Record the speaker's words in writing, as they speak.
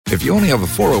If you only have a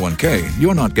 401k,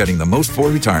 you're not getting the most for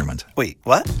retirement. Wait,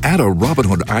 what? Add a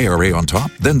Robinhood IRA on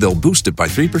top, then they'll boost it by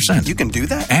 3%. You can do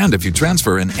that? And if you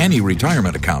transfer in any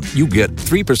retirement account, you get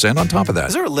 3% on top of that.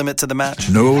 Is there a limit to the match?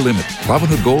 No limit.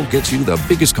 Robinhood Gold gets you the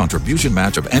biggest contribution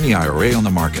match of any IRA on the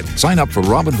market. Sign up for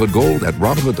Robinhood Gold at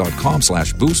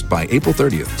Robinhood.com/boost by April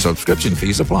 30th. Subscription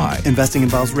fees apply. Investing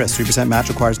involves risk. 3% match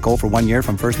requires gold for 1 year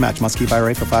from first match. Must keep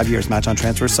IRA for 5 years. Match on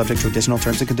transfers subject to additional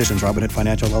terms and conditions. Robinhood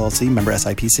Financial LLC, member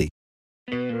SIPC.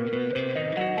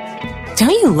 Don't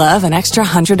you love an extra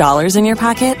 $100 in your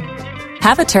pocket?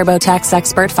 Have a TurboTax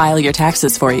expert file your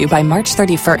taxes for you by March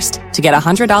 31st to get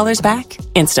 $100 back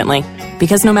instantly.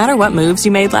 Because no matter what moves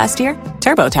you made last year,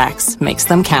 TurboTax makes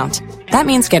them count. That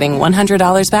means getting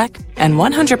 $100 back and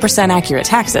 100% accurate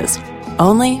taxes,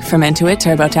 only from Intuit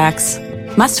TurboTax.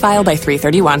 Must file by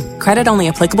 3/31. Credit only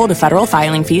applicable to federal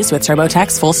filing fees with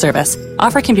TurboTax full service.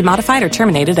 Offer can be modified or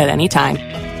terminated at any time.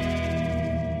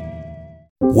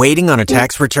 Waiting on a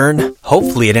tax return?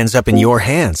 Hopefully it ends up in your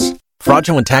hands.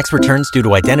 Fraudulent tax returns due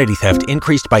to identity theft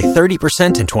increased by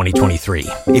 30% in 2023.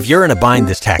 If you're in a bind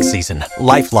this tax season,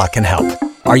 LifeLock can help.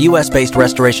 Our U.S.-based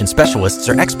restoration specialists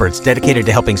are experts dedicated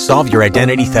to helping solve your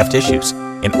identity theft issues.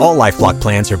 And all LifeLock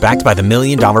plans are backed by the $1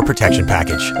 Million Protection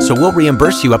Package. So we'll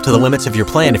reimburse you up to the limits of your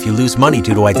plan if you lose money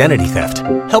due to identity theft.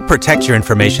 Help protect your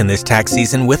information this tax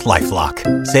season with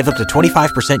LifeLock. Save up to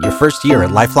 25% your first year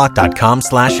at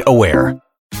LifeLock.com/aware.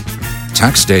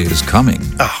 Tax day is coming.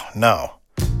 Oh, no.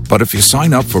 But if you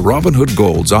sign up for Robinhood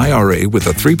Gold's IRA with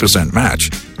a 3% match,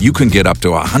 you can get up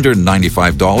to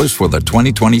 $195 for the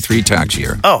 2023 tax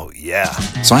year. Oh, yeah.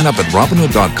 Sign up at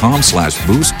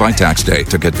Robinhood.com/boost by tax day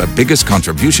to get the biggest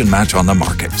contribution match on the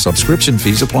market. Subscription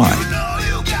fees apply.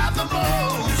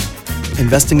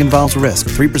 Investing involves risk.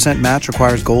 3% match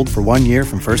requires gold for 1 year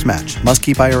from first match. Must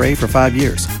keep IRA for 5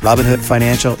 years. Robinhood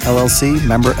Financial LLC,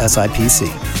 member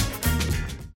SIPC.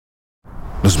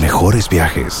 Los mejores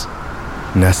viajes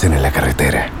nacen en la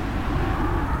carretera,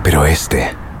 pero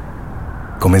este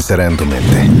comenzará en tu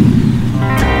mente.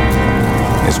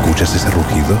 ¿Escuchas ese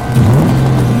rugido?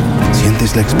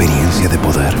 ¿Sientes la experiencia de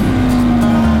poder?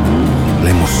 ¿La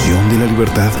emoción de la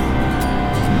libertad?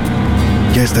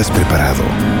 Ya estás preparado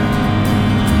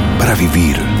para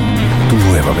vivir tu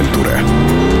nueva aventura.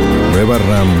 Nueva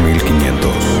Ram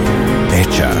 1500,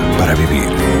 hecha para vivir.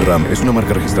 Ram es una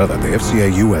marca registrada de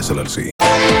FCI US LLC.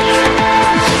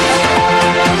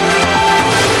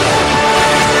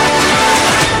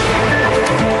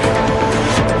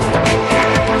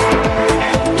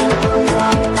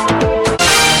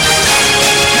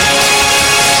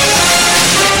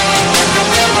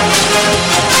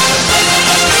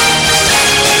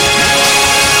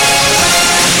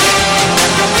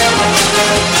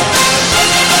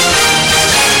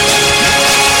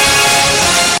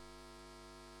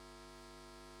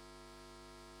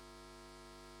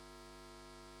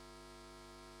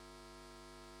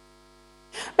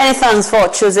 Many thanks for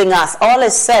choosing us. All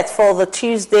is set for the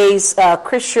Tuesday's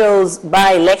crucial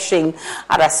by-election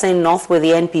at Assin North, with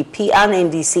the NPP and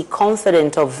NDC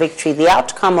confident of victory. The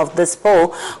outcome of this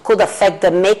poll could affect the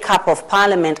makeup of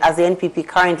Parliament, as the NPP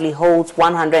currently holds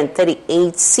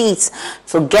 138 seats,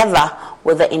 together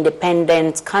with the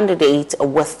independent candidate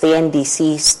with the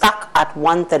NDC stuck at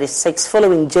 136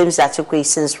 following James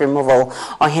Atukwesin's removal.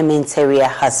 Ohemin Teria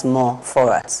has more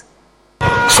for us.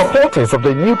 Supporters of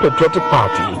the New Patriotic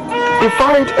Party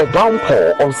defied a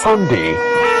downpour on Sunday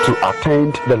to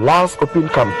attend the last open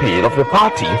campaign of the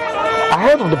party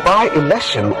ahead of the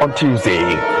by-election on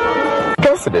Tuesday.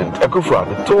 President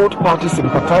Akufo-Addo told party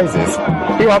sympathizers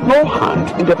he had no hand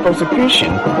in the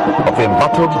prosecution of the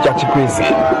embattled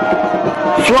Atukwesin.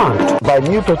 Flanked by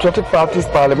New Patriotic Party's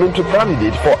parliamentary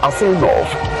candidate for Assin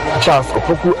North, Charles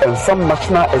Opoku, and some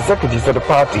national executives of the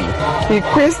party, he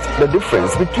quizzed the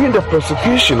difference between the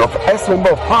prosecution of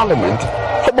ex-member of parliament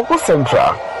for Boko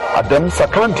Central, Adam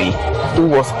Sakandi, who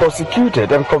was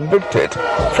prosecuted and convicted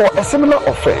for a similar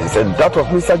offense, and that of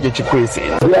Mr.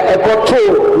 Atukwesin.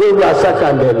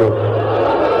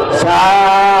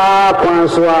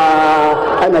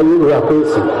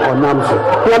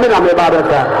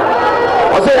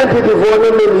 I say NPP for no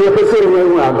me the person we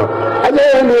want. I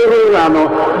say we want.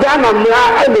 Ghana mra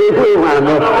e me we want.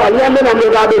 I say me na me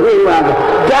ba be we want.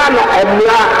 Ghana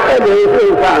mra e me we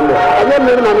want. I say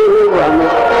me na me we want.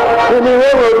 Ni we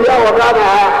we ya wa Ghana.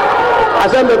 I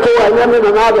say me to I say me na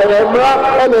na be mra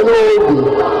e me no obi.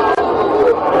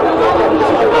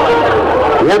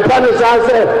 Yan pa no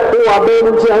say who abe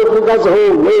nti Africa so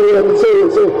we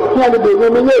say ya ni be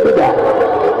me nye bi da.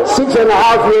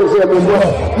 6.5 years ago.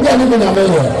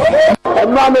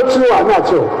 I'm not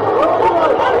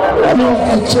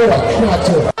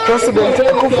sure. President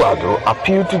Akufo-Addo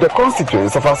appealed to the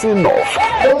constituents of Assin North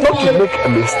not to make a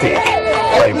mistake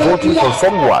by voting for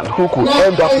someone who could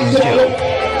end up in jail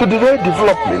to delay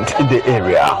development in the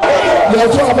area.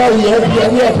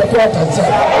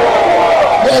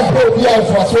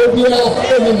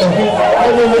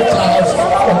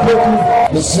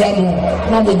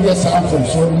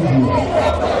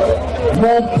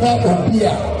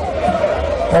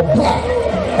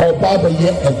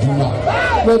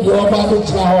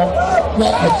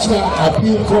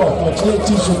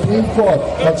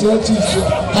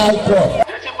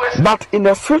 But in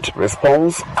a swift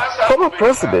response, former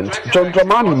President John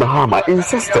Dramani Mahama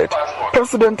insisted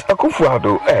President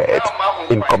Akufo-Addo erred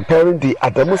in comparing the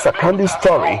Adamu Sakandi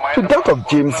story to that of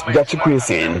James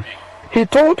Gyakye. He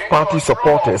told party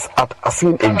supporters at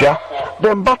Assin India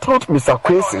the embattled Mr.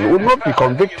 Kwesi would not be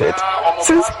convicted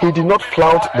since he did not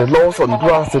flout the laws on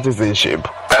dual citizenship.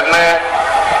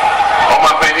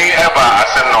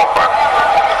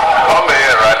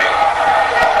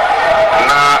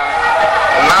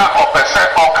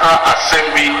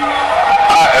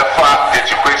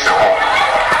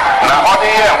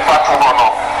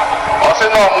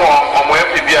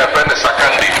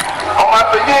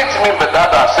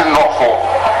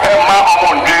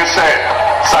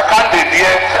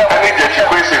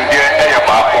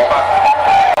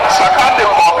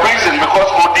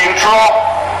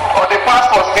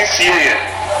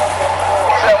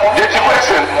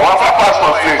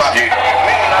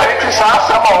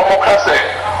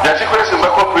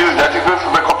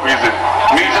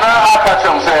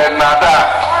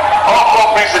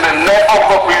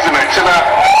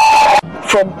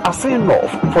 From Assin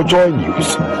North for Joy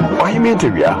News, Ohimi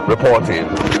Interior reporting.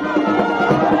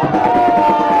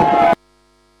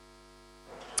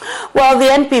 Well, the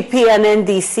NPP and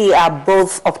NDC are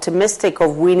both optimistic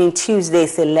of winning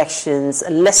Tuesday's elections.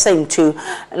 Listen to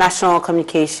National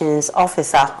Communications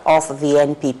Officer of the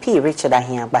NPP, Richard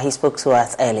Assin, but he spoke to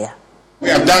us earlier. We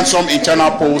have done some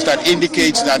internal polls that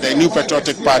indicates that the New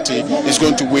Patriotic Party is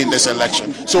going to win this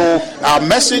election. So our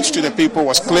message to the people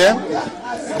was clear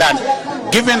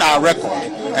that given our record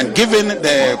and given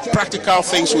the practical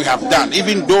things we have done,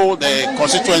 even though the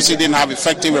constituency didn't have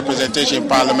effective representation in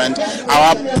Parliament,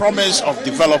 our promise of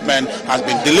development has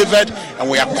been delivered and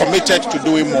we are committed to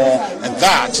doing more, and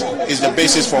that is the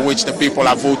basis for which the people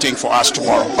are voting for us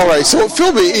tomorrow. All right, so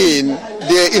fill me in.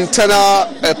 The internal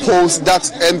polls that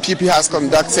MPP has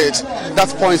conducted, that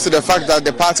points to the fact that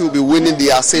the party will be winning the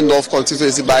Assin North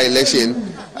constituency by election.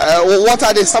 What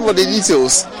are some of the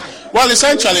details? Well,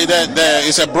 essentially, there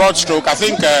is a broad stroke. I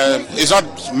think it's not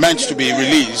meant to be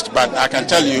released, but I can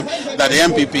tell you that the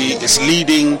MPP is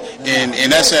leading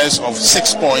in excess of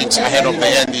 6 points ahead of the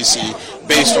NDC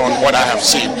based on what I have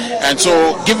seen. And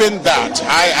so, given that,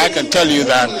 I can tell you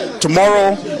that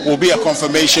tomorrow will be a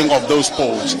confirmation of those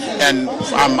polls. And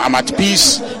I'm at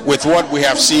peace with what we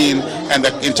have seen, and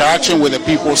the interaction with the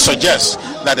people suggests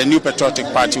that the New Patriotic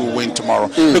Party will win tomorrow.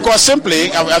 Because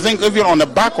simply, I think even on the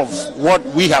back of what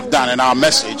we have done in our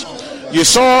message, you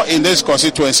saw in this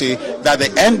constituency that the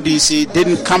NDC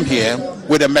didn't come here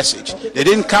with a message. They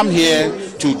didn't come here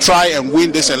to try and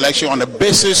win this election on the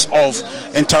basis of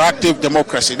interactive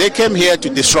democracy. They came here to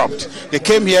disrupt. They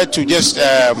came here to just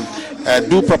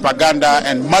do propaganda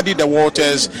and muddy the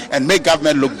waters and make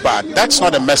government look bad. That's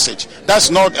not a message. That's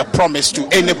not a promise to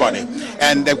anybody.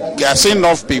 And the Assin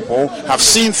North people have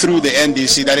seen through the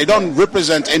NDC that they don't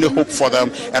represent any hope for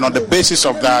them, and on the basis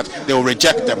of that, they will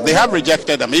reject them. They have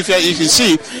rejected them. If you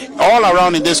see, all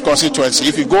around in this constituency,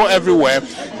 if you go everywhere,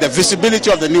 the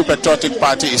visibility of the New Patriotic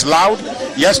Party is loud.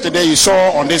 Yesterday, you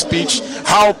saw on this speech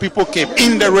how people came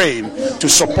in the rain to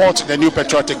support the New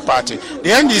Patriotic Party. The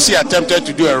NDC attempted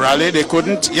to do a rally. They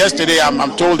couldn't. Yesterday,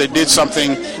 I'm told they did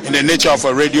something in the nature of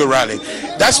a radio rally.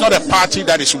 That's not a party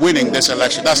that is winning this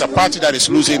election. That's a party that is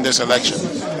losing this election.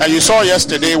 And you saw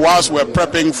yesterday, whilst we're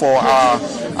prepping for our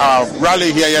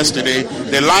rally here yesterday,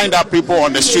 they lined up people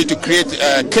on the street to create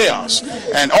chaos.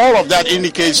 And all of that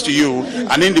indicates to you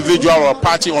an individual or a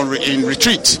party in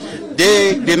retreat.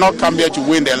 They did not come here to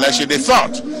win the election. They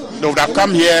thought they would have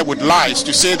come here with lies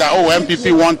to say that,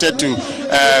 MPP wanted to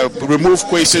remove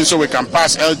Kwesi so we can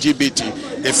pass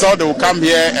LGBT. They thought they would come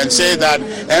here and say that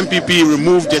MPP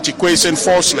removed Kwesi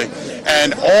falsely.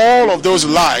 And all of those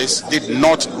lies did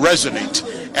not resonate.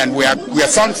 And we are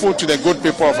thankful to the good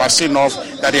people of Assin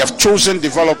North that they have chosen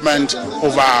development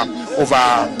over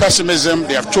pessimism.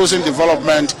 They have chosen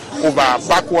development over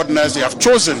backwardness. They have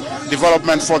chosen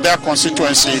development for their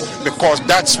constituency because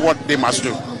that's what they must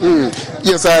do.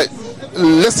 Yes,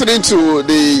 listening to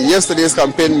yesterday's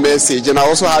campaign message, and I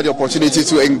also had the opportunity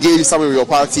to engage some of your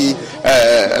party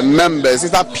members,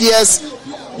 it appears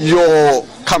your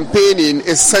campaigning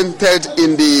is centered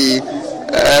in the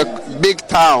big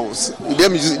towns,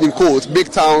 them in quotes,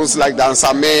 big towns like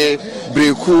Dansame,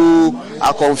 Breku,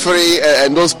 Akonfere,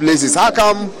 and those places. How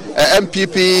come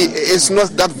MPP is not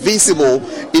that visible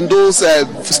in those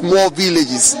small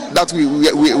villages that we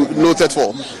noted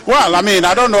for? Well, I mean,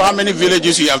 I don't know how many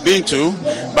villages you have been to,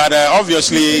 but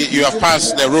obviously you have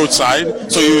passed the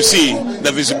roadside, so you see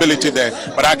the visibility there.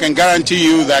 But I can guarantee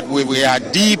you that we are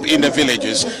deep in the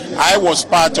villages. I was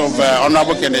part of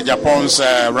Honorable Kennedy Japon's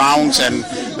rounds and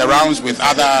the rounds with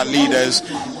other leaders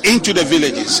into the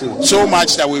villages, so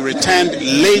much that we returned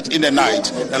late in the night.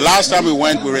 The last time we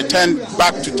went, we returned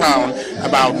back to town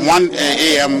about 1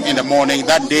 a.m. in the morning.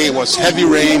 That day was heavy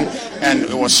rain and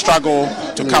it was struggle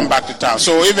to come back to town.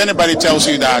 So if anybody tells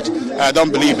you that,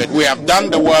 don't believe it. We have done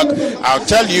the work. I'll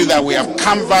tell you that we have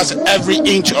canvassed every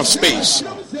inch of space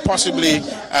possibly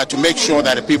to make sure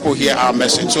that the people hear our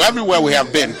message. So everywhere we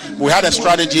have been, we had a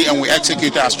strategy and we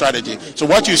executed our strategy. So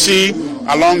what you see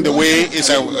along the way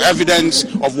is evidence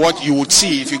of what you would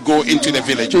see if you go into the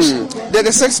villages. The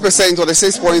 6% or the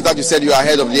 6 points that you said you are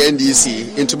ahead of the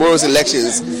NDC in tomorrow's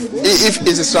elections, if it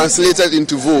is translated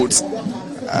into votes,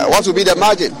 what will be the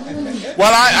margin?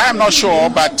 Well, I am not sure,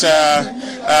 but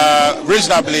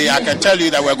reasonably, I can tell you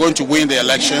that we're going to win the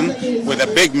election with a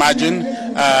big margin.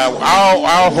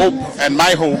 Our hope and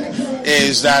my hope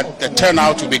is that the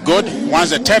turnout will be good.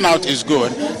 Once the turnout is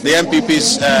good, the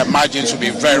MPP's margins will be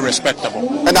very respectable.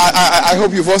 And I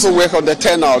hope you've also worked on the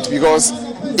turnout, because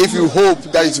if you hope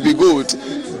that it will be good,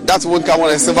 that won't come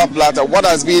on a silver platter. What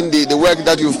has been the work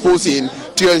that you've put in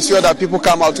to ensure that people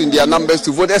come out in their numbers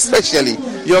to vote, especially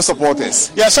your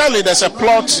supporters? Yeah, certainly there's a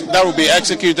plot that will be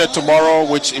executed tomorrow,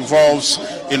 which involves,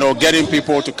 getting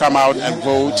people to come out and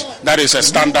vote. That is a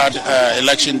standard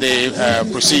election day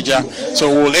procedure. So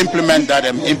we'll implement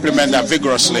that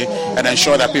vigorously and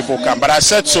ensure that people come. But I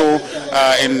said so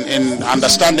in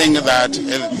understanding that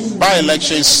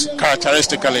by-elections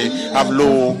characteristically have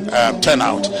low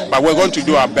turnout. But we're going to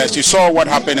do our best. You saw what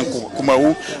happened in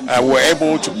Kumawu. We were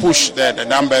able to push the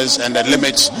numbers and the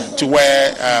limits to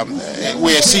where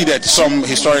we exceeded some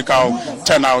historical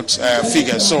turnout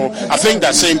figures. So I think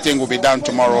that same thing will be done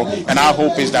tomorrow, and our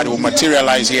hope is that it will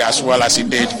materialize here as well as it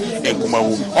did in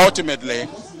Kumawu. Ultimately,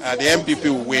 the MPP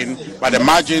will win, but the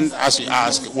margin, as you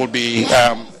ask, will be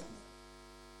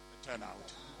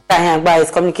by his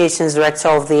communications director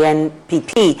of the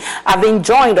NPP. I've been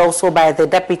joined also by the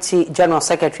Deputy General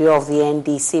Secretary of the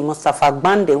NDC, Mustafa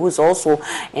Gbande, who's also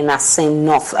in Assin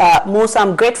North. Musa,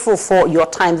 I'm grateful for your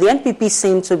time. The NPP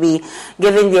seem to be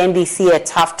giving the NDC a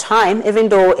tough time, even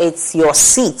though it's your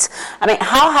seat. I mean,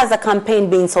 how has the campaign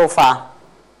been so far?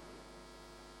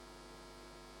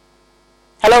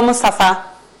 Hello, Mustafa.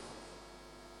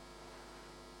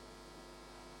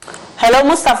 Hello,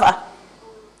 Mustafa.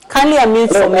 Kindly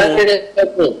unmute for me.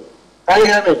 Can you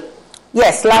hear me?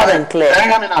 Yes, loud and clear. Can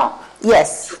you hear me now?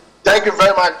 Yes. Thank you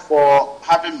very much for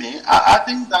having me. I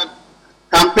think that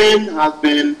campaign has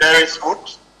been very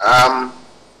smooth.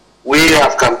 We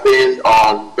have campaigned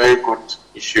on very good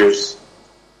issues.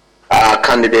 Our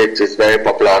candidate is very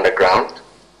popular on the ground.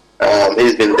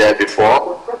 He's been there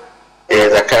before. He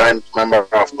is a current member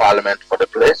of parliament for the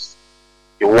place.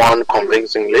 He won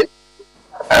convincingly.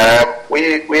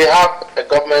 We have a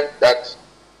government that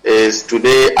is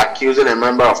today accusing a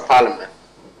member of parliament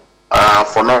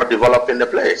for not developing the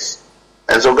place.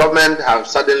 And so government have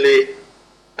suddenly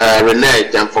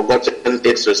reneged and forgotten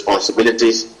its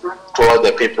responsibilities toward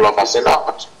the people of Assin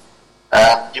North.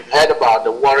 You've heard about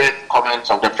the worrying comments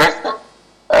of the president,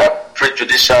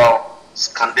 prejudicial,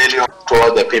 scandalous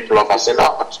toward the people of Assin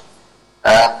North.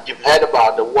 You've heard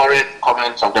about the worrying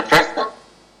comments of the president,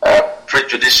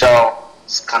 prejudicial,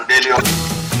 scandalous.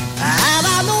 And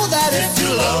I know that if you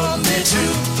love me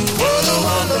too, what a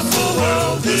wonderful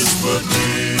world this would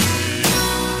be.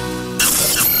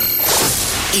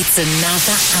 It's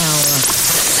another hour.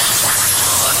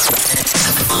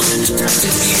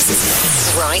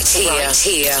 Right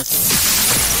here.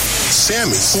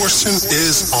 Sammy Fortune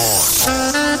is on.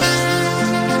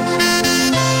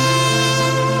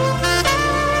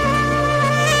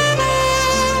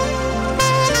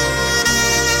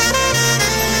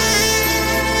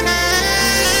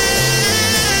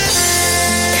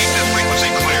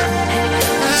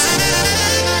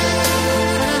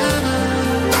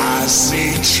 I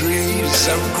see trees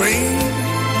of green,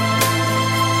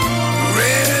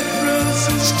 red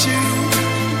roses too.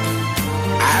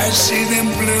 I see them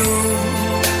bloom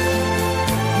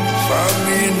for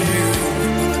me and you.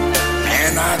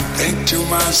 I think to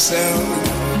myself,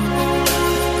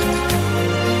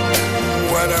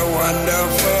 what a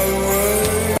wonderful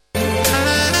world.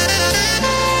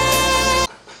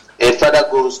 It further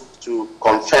goes to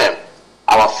confirm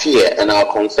our fear and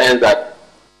our concern that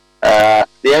the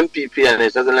MPP and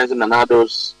His Excellency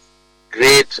Nanado's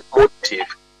great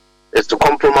motive is to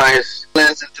compromise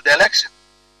into the election.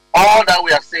 All that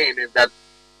we are saying is that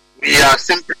we are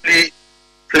simply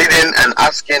pleading and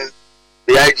asking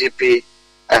the IGP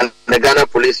and the Ghana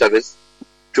Police Service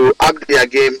to up their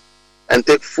game and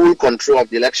take full control of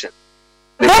the election.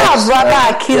 They have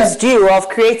rather accused you of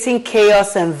creating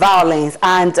chaos and violence,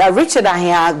 and Richard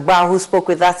Ahiagba, who spoke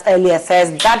with us earlier,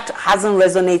 says that hasn't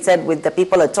resonated with the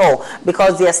people at all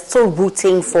because they are still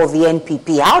rooting for the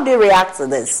NPP. How do you react to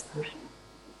this?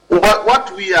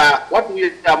 What we are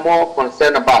more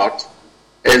concerned about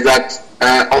is that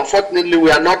unfortunately we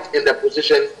are not in the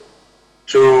position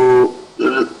to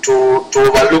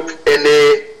overlook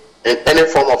any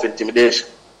form of intimidation.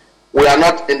 We are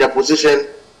not in the position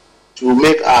to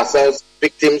make ourselves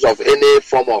victims of any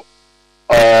form of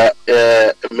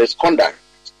misconduct,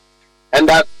 and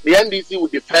that the NDC will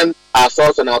defend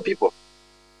ourselves and our people.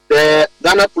 The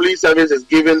Ghana Police Service is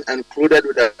given and included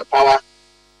with the power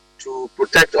to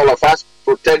protect all of us,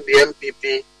 protect the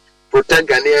MPP, protect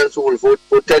Ghanaians who will vote,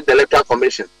 protect the Electoral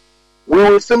Commission. We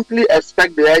will simply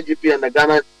expect the IGP and the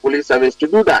Ghana Police Service to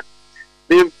do that.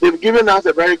 They've given us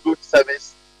a very good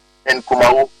service in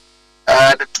Kumawu.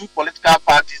 The two political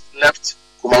parties left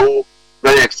Kumawu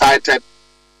very excited,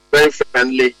 very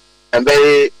friendly, and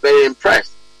very, very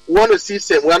impressed. We want to see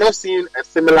same. We are not seeing a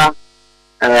similar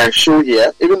show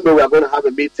here, even though we are going to have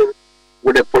a meeting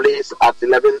with the police at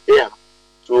 11 a.m.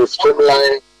 to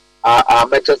streamline our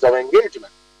methods of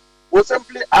engagement. We'll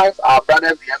simply ask our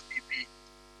brothers, the MPP,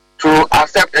 to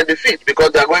accept a defeat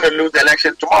because they are going to lose the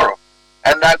election tomorrow,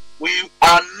 and that we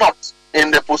are not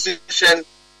in the position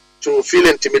to feel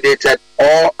intimidated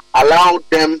or allow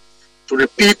them to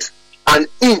repeat an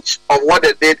inch of what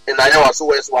they did in Ayawaso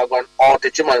West Wagon or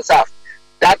Techiman South.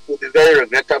 That would be very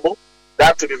regrettable.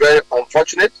 That would be very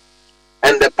unfortunate.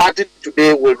 And the party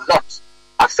today will not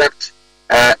accept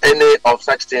any of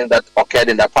such things that occurred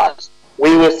in the past.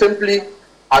 We will simply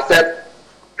accept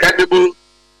credible,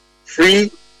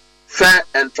 free, fair,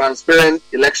 and transparent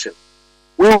election.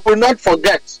 We will not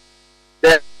forget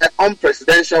the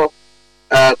unpresidential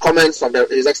comments of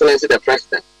His Excellency the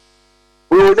President.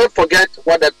 We will not forget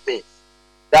what that means.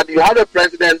 That you have a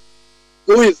president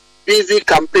who is busy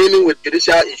campaigning with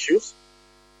judicial issues.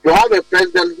 You have a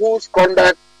president whose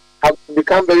conduct has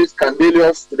become very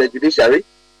scandalous to the judiciary.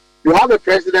 You have a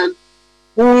president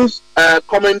whose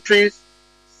commentaries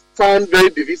sound very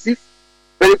divisive,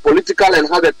 very political, and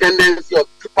have a tendency of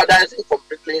jeopardizing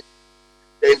completely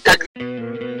the integrity.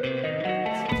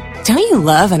 Don't you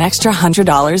love an extra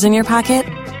 $100 in your pocket?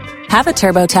 Have a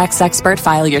TurboTax expert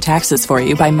file your taxes for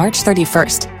you by March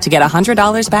 31st to get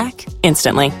 $100 back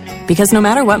instantly. Because no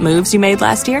matter what moves you made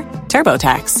last year,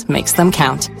 TurboTax makes them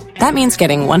count. That means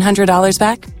getting $100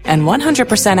 back and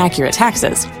 100% accurate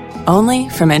taxes only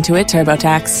from Intuit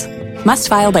TurboTax. Must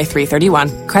file by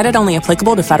 3/31. Credit only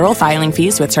applicable to federal filing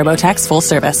fees with TurboTax full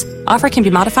service. Offer can be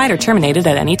modified or terminated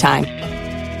at any time.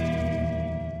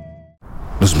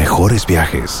 Los mejores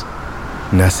viajes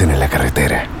nacen en la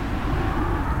carretera,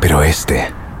 pero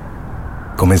este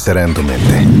comenzará en tu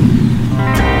mente.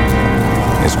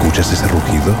 ¿Escuchas ese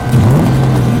rugido?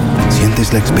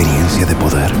 ¿Sientes la experiencia de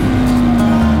poder?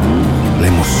 ¿La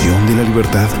emoción de la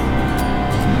libertad?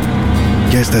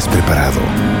 Ya estás preparado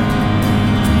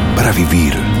para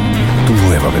vivir tu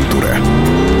nueva aventura.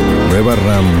 Nueva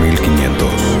Ram 1500.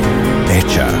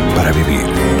 Hecha para vivir.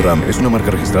 Ram es una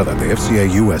marca registrada de FCA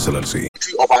US LLC.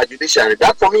 Of our judiciary.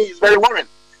 That for me is very worrying.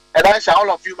 And I shall all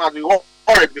of you must be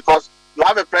worried because you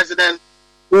have a president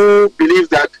who believes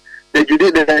that the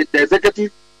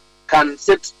executive can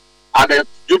sit at the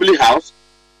Jubilee House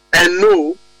and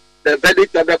know the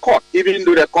verdict of the court, even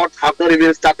though the court have not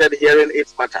even started hearing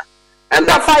its matter. And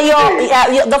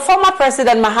the former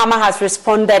president Mahama has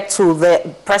responded to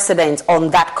the president on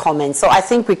that comment, so I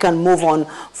think we can move on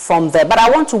from there. But I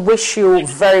want to wish you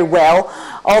very well,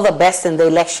 all the best in the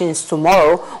elections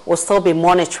tomorrow. We'll still be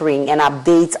monitoring and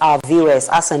update our viewers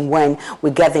as and when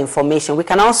we get the information. We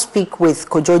can now speak with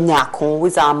Kojo Nyakon, who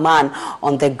is our man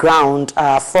on the ground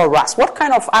for us. What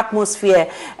kind of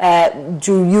atmosphere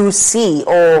do you see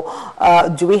or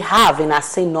do we have in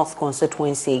Assin North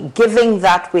constituency, given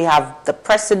that we have the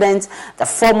president, the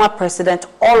former president,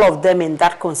 all of them in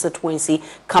that constituency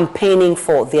campaigning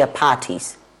for their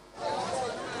parties?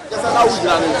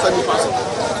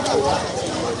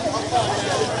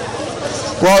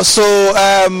 Well, so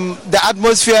the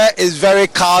atmosphere is very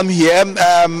calm here.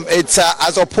 It's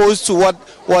as opposed to what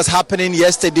was happening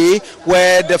yesterday,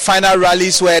 where the final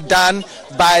rallies were done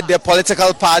by the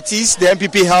political parties. The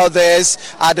MPP held theirs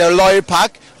at the Lorry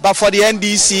Park. But for the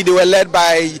NDC, they were led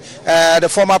by the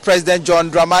former President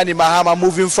John Dramani Mahama,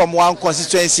 moving from one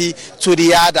constituency to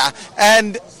the other.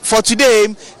 And for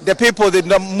today, the people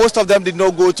most of them did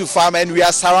not go to farm, and we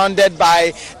are surrounded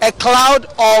by a cloud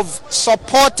of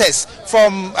supporters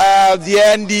from the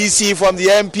NDC, from the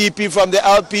MPP, from the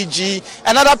LPG,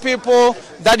 and other people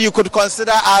that you could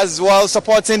consider as well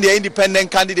supporting the independent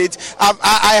candidate.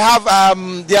 I have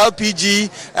the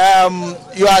LPG.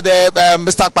 You are the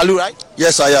Mr. Akpalu, right?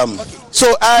 Yes, I am. Okay. So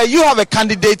you have a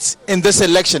candidate in this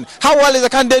election. How well is the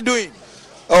candidate doing?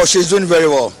 Oh, she's doing very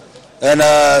well, and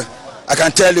I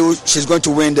can tell you she's going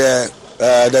to win the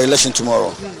election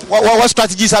tomorrow. What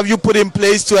strategies have you put in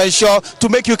place to ensure to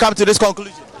make you come to this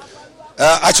conclusion?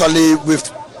 Actually, we've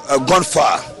gone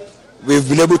far. We've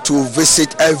been able to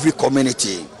visit every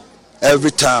community, every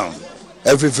town,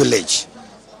 every village.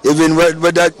 Even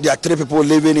whether there are 3 people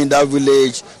living in that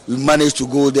village, we managed to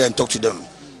go there and talk to them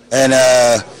and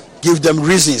give them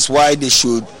reasons why they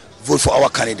should vote for our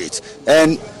candidate.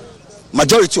 And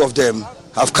majority of them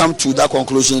have come to that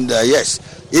conclusion that yes,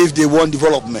 if they want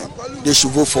development, they should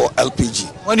vote for LPG.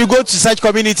 When you go to such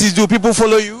communities, do people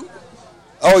follow you?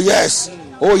 Oh yes,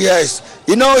 oh yes.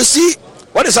 You know, see,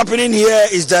 what is happening here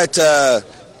is that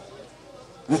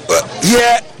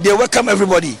here they welcome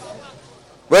everybody,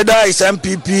 whether it's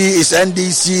MPP, it's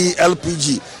NDC,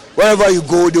 LPG. Wherever you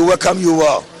go, they welcome you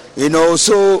well. You know,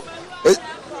 so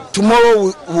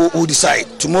tomorrow we'll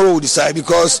decide. Tomorrow we'll decide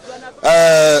because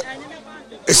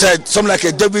it's something like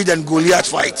a David and Goliath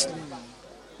fight.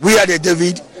 We are the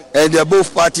David, and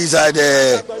both parties are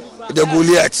the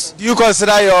Goliaths. Do you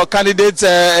consider your candidate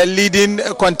a leading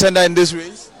contender in this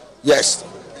race? Yes,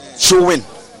 she'll win.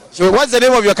 So what's the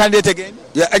name of your candidate again?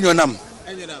 Yeah, Enyonam.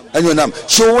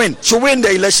 She'll win. She'll win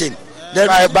the election.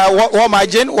 By what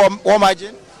margin? What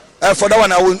margin? For that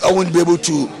one, I won't be able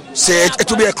to say it. It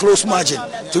will be a close margin.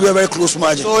 It will be a very close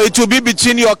margin. So it will be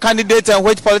between your candidate and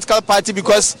which political party?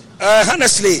 Because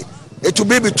honestly, it will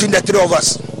be between the 3 of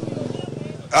us.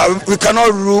 We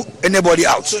cannot rule anybody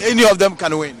out. So any of them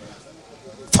can win.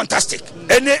 Fantastic.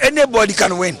 Anybody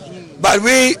can win. But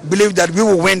we believe that we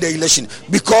will win the election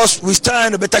because we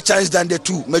stand a better chance than the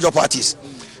 2 major parties.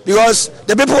 Because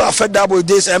the people are fed up with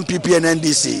this MPP and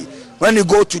NDC. When you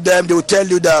go to them, they will tell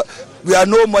you that we are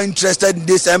no more interested in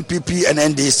this MPP and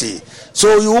NDC.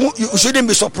 So you shouldn't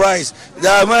be surprised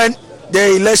that when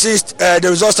the elections, the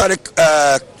results started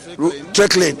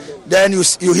trickling, then you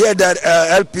hear that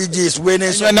LPG is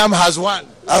winning. Nam has won.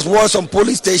 Has won some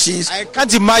polling stations. I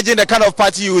can't imagine the kind of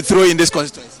party you would throw in this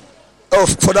constituency. Oh,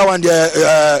 for that one,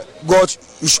 God,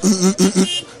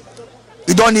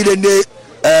 you don't need any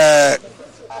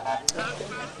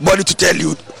body to tell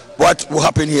you what will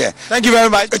happen here. Thank you very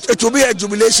much. It will be a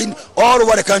jubilation all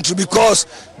over the country because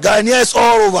Ghanaians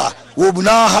all over will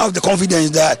now have the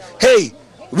confidence that, hey,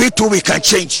 we too, we can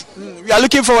change. We are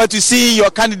looking forward to seeing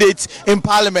your candidate in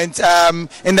Parliament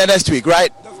in the next week,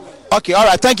 right? Okay, all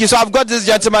right, thank you. So I've got this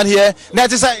gentleman here. Now,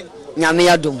 the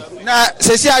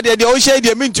ocean,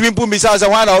 the mean to be put besides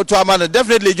one out to a man.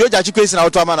 Definitely, George Achikways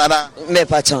out to a man.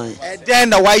 Then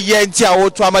the white year and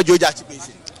out to a man, George Achikways.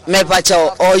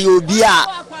 Mepacho, or you be a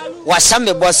was some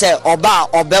boss or bar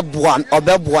or bebuan or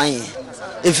bebuan.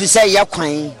 If you say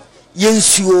Yaquine,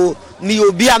 Yensu, me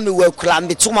will be a me will clam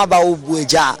me to my bow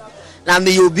buja. Now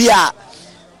me will be a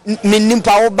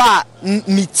minimpa oba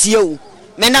mitio.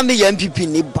 Mena me MPP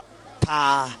ni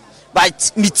pa.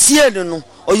 But mitio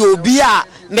or you be a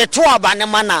metroa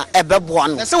banamana a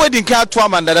bebuan. That's the wedding car to a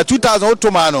man that 2000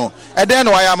 Tomano, and then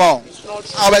why am I?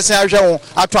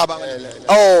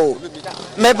 Oh,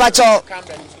 mepacho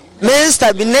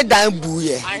Mr. Binedan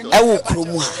Buye, I will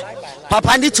crumwa.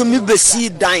 Papa need to me besi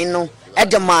dino,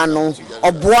 Edemano,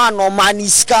 or Buan or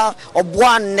Maniska, or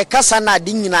Buan Nekasana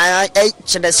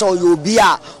Dingina, so you be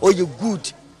a or you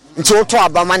good. Until to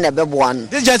Abaman Ebebuan.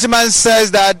 This gentleman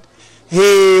says that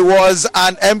he was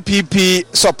an MPP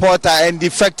supporter and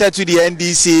defected to the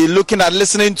NDC,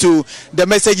 listening to the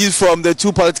messages from the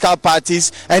 2 political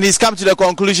parties, and he's come to the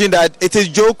conclusion that it is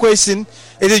Joe Kwesi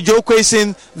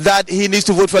that he needs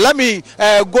to vote for. Let me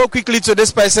go quickly to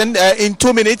this person in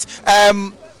 2 minutes.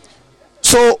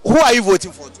 So, who are you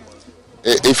voting for?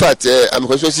 In fact, I'm a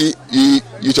constituency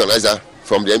youth organizer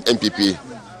from the MPP.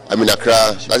 I'm in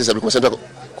Accra. That is a central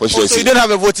constituency. So you don't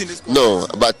have a vote in this? No,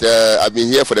 but I've been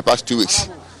here for the past 2 weeks.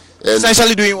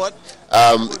 Essentially doing what?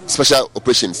 Special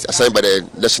operations assigned by the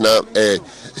national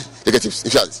executives. In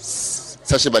fact,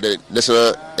 sanctioned by the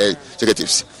national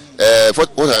executives. What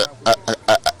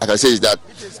I can say is that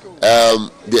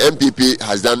the MPP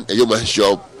has done a yeoman's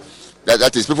job.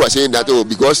 That is, people are saying that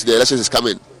because the elections is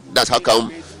coming, that's how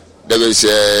come there is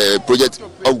a project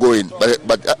ongoing.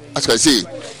 But as you can see,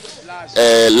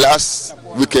 last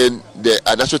weekend the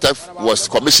national TAF was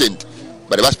commissioned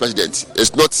by the vice president.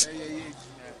 It's not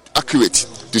accurate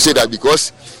to say that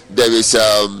because there is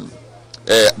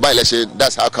by-election,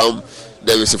 that's how come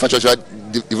there is infrastructure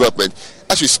development.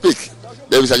 As we speak,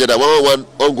 there is agenda 111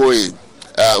 ongoing,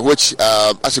 which,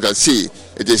 as you can see,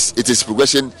 it is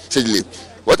progressing steadily.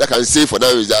 What I can say for now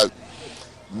is that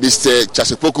Mr.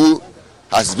 Chasepoku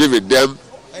has been with them.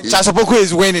 Chasepoku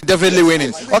is winning, definitely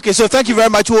winning. Okay, so thank you very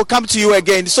much. We'll come to you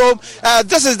again. So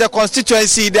this is the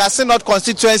constituency, the Assin North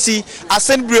constituency,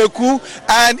 Assin Breku,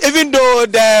 and even though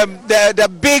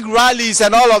the big rallies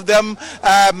and all of them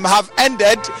have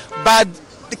ended, but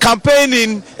the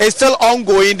campaigning is still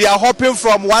ongoing. They are hopping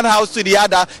from one house to the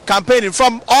other, campaigning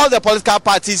from all the political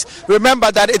parties.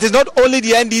 Remember that it is not only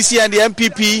the NDC and the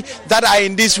MPP that are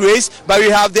in this race, but we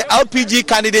have the LPG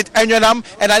candidate Enyonam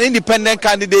and an independent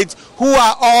candidate who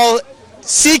are all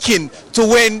seeking to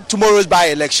win tomorrow's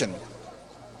by-election.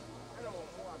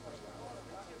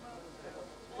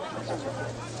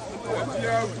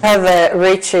 Have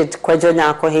Richard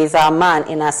Kwejonyako, he's our man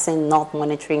in Assin North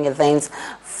monitoring events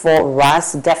for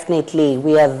us. Definitely,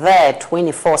 we are there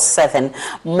 24/7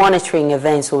 monitoring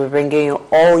events. We'll be bringing you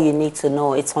all you need to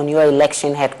know. It's on your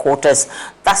election headquarters.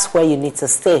 That's where you need to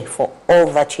stay for all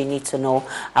that you need to know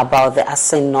about the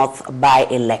Assin North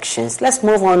by-elections. Let's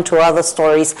move on to other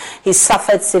stories. He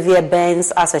suffered severe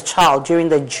burns as a child during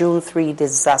the June 3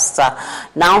 disaster.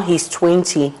 Now he's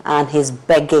 20 and he's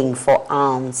begging for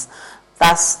alms.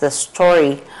 That's the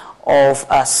story of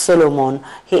Solomon.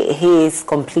 He is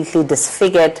completely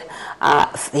disfigured.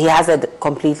 He has a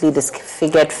completely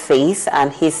disfigured face,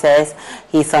 and he says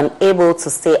he's unable to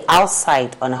stay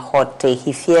outside on a hot day.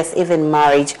 He fears even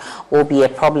marriage will be a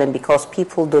problem because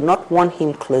people do not want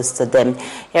him close to them.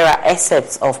 Here are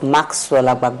excerpts of Maxwell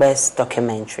Agbagbe's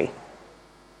documentary.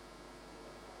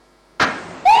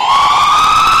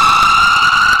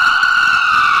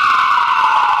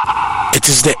 It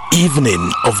is the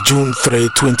evening of June 3,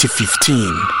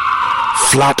 2015.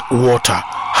 Flood water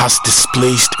has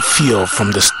displaced fuel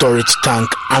from the storage tank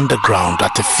underground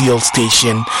at a fuel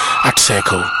station at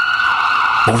Circle.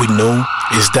 What we know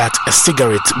is that a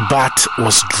cigarette butt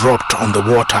was dropped on the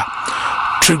water,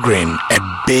 triggering a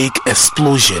big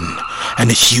explosion and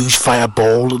a huge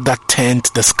fireball that turned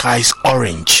the skies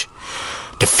orange.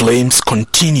 The flames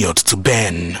continued to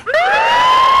burn.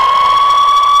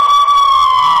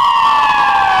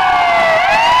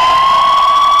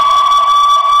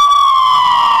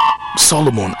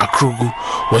 Solomon Akrugu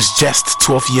was just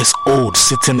 12 years old,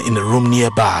 sitting in a room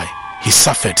nearby. He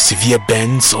suffered severe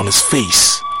burns on his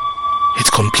face. It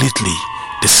completely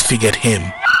disfigured him.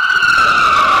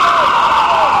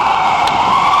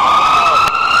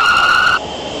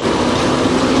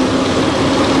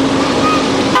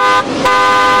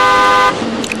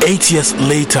 Eight years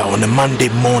later, on a Monday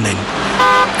morning,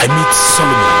 I meet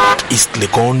Solomon at East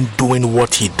Legon doing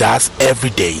what he does every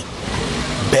day,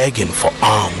 begging for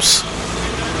alms.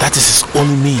 That is his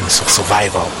only means of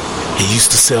survival. He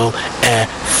used to sell air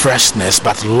freshness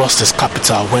but lost his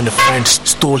capital when a friend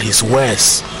stole his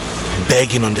wares.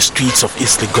 Begging on the streets of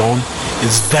East Legon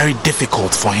is very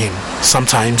difficult for him.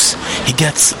 Sometimes he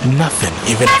gets nothing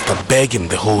even after begging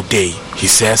the whole day. He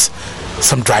says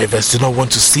some drivers do not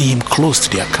want to see him close to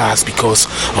their cars because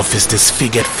of his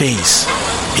disfigured face.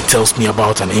 He tells me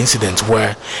about an incident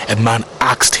where a man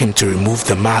asked him to remove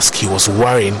the mask he was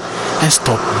wearing and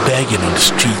stop begging on the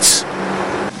streets.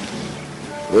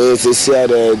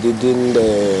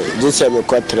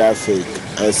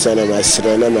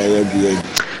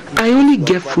 I only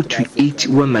get food to eat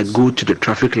when I go to the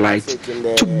traffic light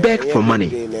to beg for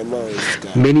money.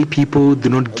 Many people do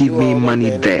not give me money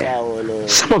there.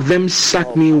 Some of them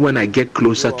sack me when I get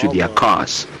closer to their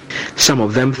cars. Some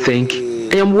of them think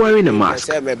I am wearing a mask.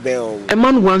 A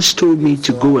man once told me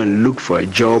to go and look for a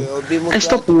job and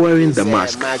stop wearing the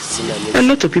mask. A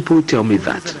lot of people tell me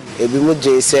that.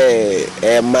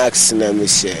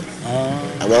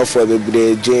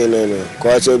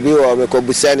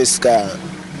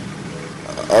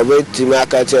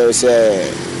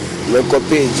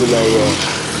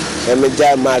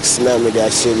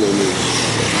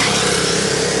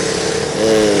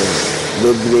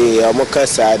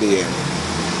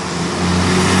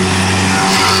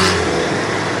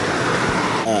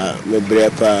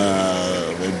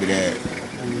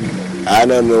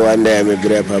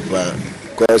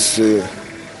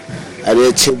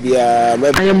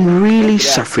 I am really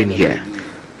suffering here.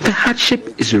 The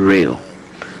hardship is real.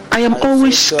 I am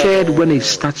always scared when it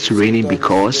starts raining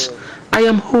because I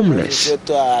am homeless.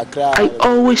 I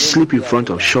always sleep in front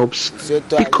of shops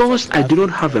because I do not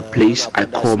have a place I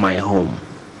call my home.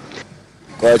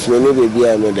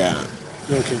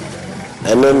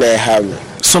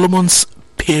 Solomon's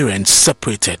parents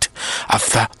separated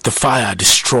after the fire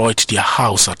destroyed their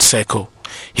house at Seko.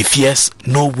 He fears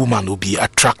no woman will be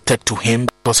attracted to him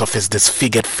because of his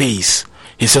disfigured face.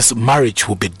 He says marriage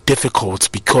will be difficult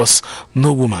because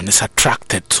no woman is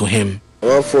attracted to him.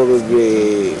 I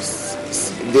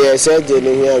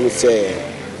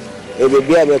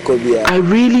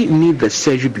really need the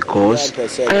surgery because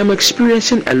I am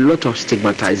experiencing a lot of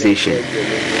stigmatization.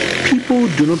 People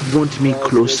do not want me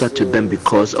closer to them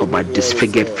because of my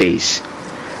disfigured face.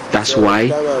 That's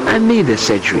why I need the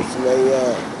surgery.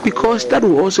 Because that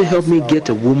will also help me get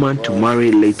a woman to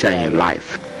marry later in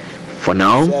life. For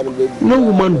now, no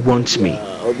woman wants me.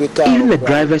 Even the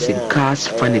drivers in cars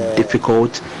find it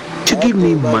difficult to give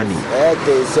me money.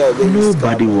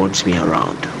 Nobody wants me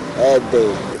around.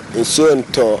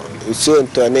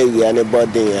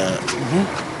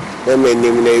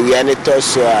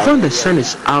 When the sun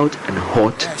is out and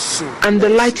hot and the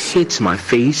light hits my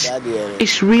face,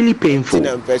 it's really painful.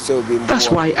 That's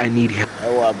why I need help.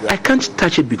 I can't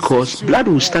touch it because blood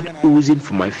will start oozing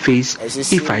from my face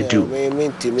if I do.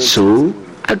 So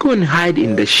I go and hide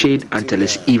in the shade until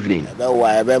it's evening.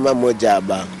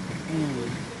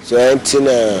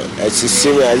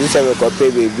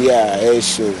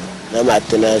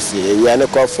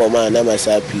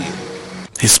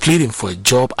 He's pleading for a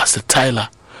job as a tiler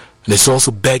and is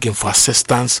also begging for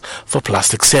assistance for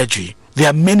plastic surgery. There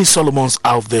are many Solomons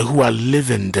out there who are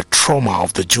living the trauma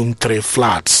of the June 3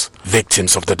 floods.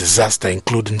 Victims of the disaster,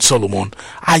 including Solomon,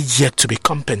 are yet to be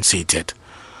compensated.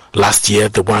 Last year,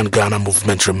 the One Ghana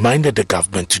movement reminded the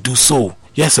government to do so.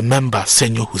 Yes, a member,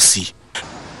 Senyo Husi.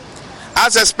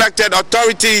 As expected,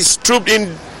 authorities trooped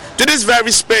in to this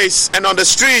very space and on the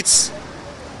streets,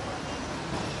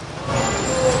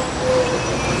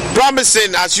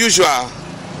 promising as usual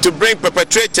to bring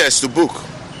perpetrators to book.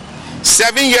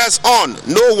 7 years on,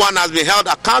 no one has been held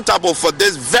accountable for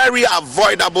this very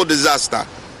avoidable disaster.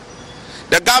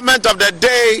 The government of the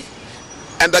day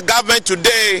and the government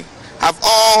today have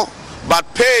all but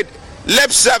paid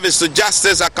lip service to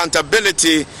justice,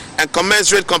 accountability, and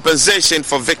commensurate compensation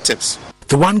for victims.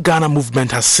 The One Ghana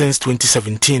movement has since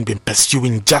 2017 been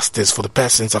pursuing justice for the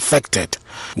persons affected.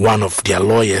 One of their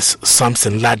lawyers,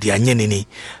 Samson Ladi Anyenini,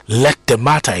 led the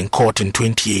matter in court in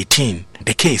 2018.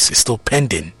 The case is still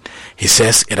pending. He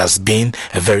says it has been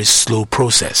a very slow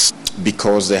process.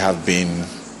 Because there have been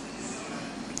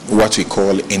what we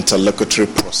call interlocutory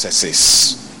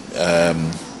processes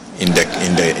in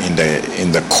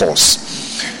the course.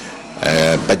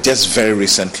 But just very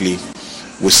recently,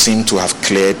 we seem to have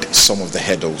cleared some of the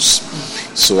hurdles.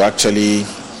 So actually,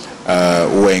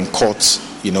 we're in court,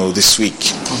 this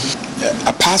week.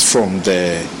 Apart from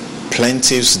the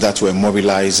plaintiffs that were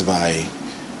mobilized by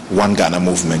One Ghana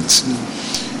movement,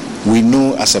 we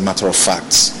know as a matter of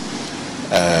fact,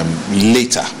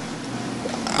 later,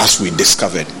 as we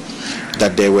discovered,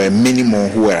 that there were many more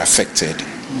who were affected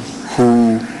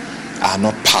who are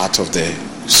not part of the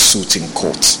suit in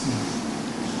court.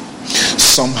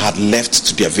 Some had left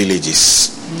to their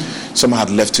villages. Some had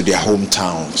left to their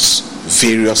hometowns,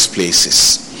 various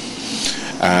places.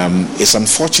 It's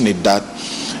unfortunate that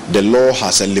the law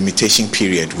has a limitation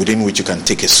period within which you can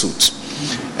take a suit.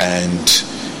 And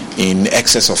in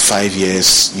excess of 5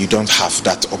 years, you don't have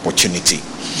that opportunity.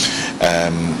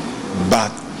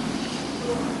 But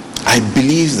I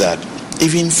believe that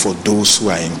even for those who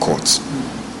are in court,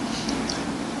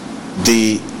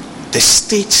 the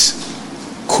state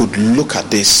could look at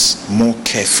this more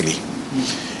carefully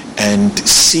and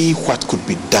see what could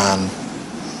be done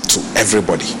to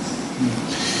everybody.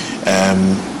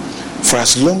 For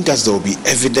as long as there will be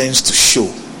evidence to show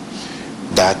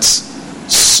that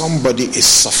somebody is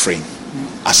suffering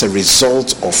as a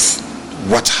result of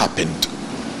what happened,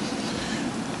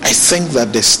 I think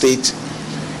that the state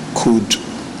could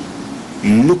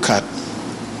look at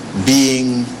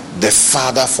being the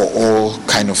father for all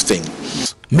kind of thing.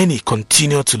 Many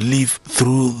continue to live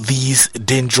through these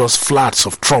dangerous floods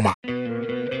of trauma.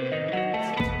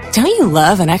 Don't you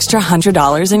love an extra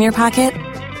 $100 in your pocket?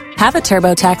 Have a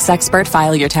TurboTax expert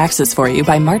file your taxes for you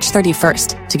by March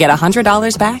 31st to get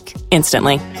 $100 back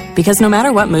instantly. Because no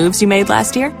matter what moves you made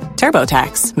last year,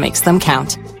 TurboTax makes them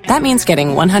count. That means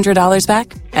getting $100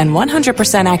 back and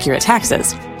 100% accurate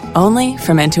taxes only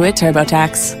from Intuit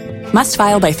TurboTax. Must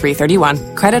file by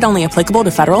 3/31. Credit only applicable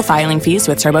to federal filing fees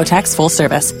with TurboTax full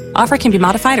service. Offer can be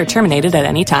modified or terminated at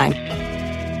any time.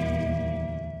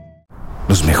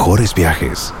 Los mejores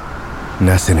viajes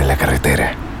nacen en la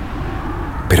carretera,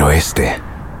 pero este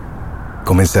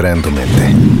comenzará en tu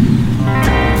mente.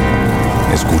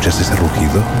 ¿Escuchas ese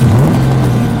rugido?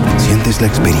 ¿Sientes la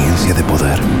experiencia de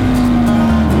poder?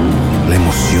 ¿La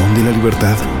emoción de la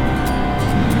libertad?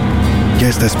 Ya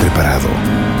estás preparado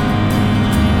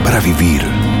para vivir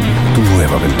tu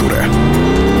nueva aventura.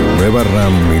 Nueva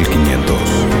Ram 1500.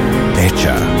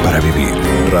 Hecha para vivir.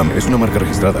 Ram es una marca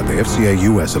registrada de FCA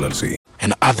US LLC.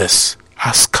 And others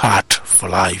are scarred for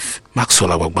life.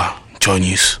 Maxwell Awagba, Joy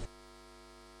News.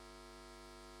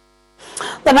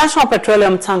 The National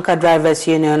Petroleum Tanker Drivers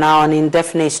Union are on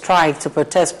indefinite strike to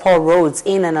protest poor roads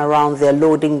in and around their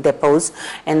loading depots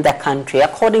in the country.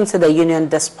 According to the union,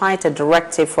 despite a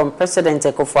directive from President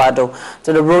Akufo-Addo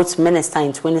to the roads minister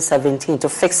in 2017 to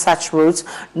fix such roads,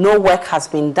 no work has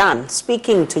been done.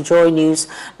 Speaking to Joy News,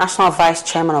 National Vice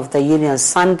Chairman of the union,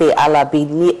 Sunday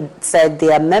Alabi, said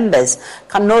their members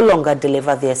can no longer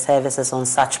deliver their services on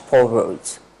such poor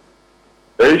roads.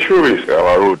 The issue is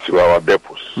our roads, our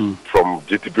depots, from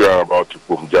GTP roundabout to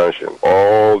Kum Junction.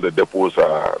 All the depots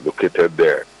are located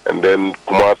there. And then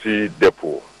Kumasi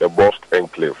Depot, the Bosk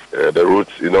Enclave, the roads,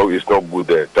 it's not good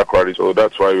there, Takrari, so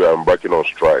that's why we are embarking on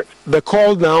strike. The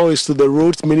call now is to the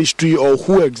roads ministry or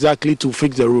who exactly to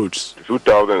fix the roads?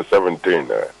 2017,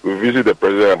 we visited the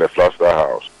president at the Flaster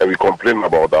House and we complained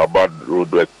about our bad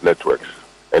road networks.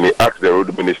 And he asked the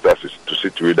road ministers to see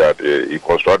to it that he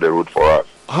construct the road for us.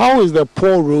 How is the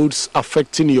poor roads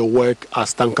affecting your work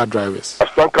as tanker drivers? As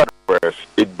tanker drivers,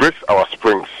 it breaks our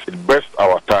springs, it bursts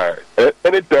our tires.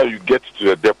 Anytime you get to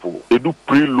the depot, they do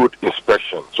preload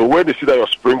inspection. So when they see that your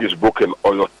spring is broken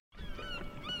or your...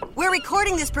 We're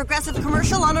recording this Progressive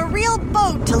commercial on a real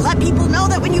boat to let people know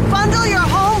that when you bundle your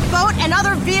home, boat, and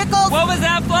other vehicles... What was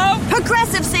that, Flo?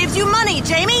 Progressive saves you money,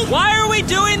 Jamie. Why are we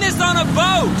doing this on a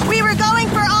boat? We were going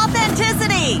for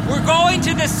authenticity. We're going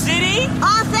to the city?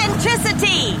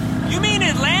 Authenticity. You mean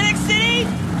Atlantic City?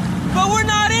 But we're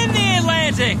not in the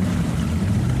Atlantic.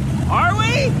 Are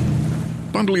we?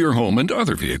 Bundle your home and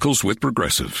other vehicles with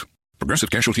Progressive.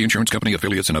 Progressive Casualty Insurance Company,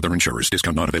 affiliates, and other insurers.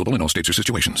 Discount not available in all states or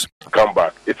situations. Come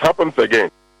back. It happens again.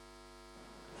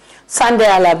 Sunday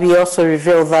Alabi also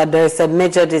revealed that there is a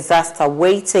major disaster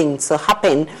waiting to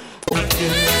happen.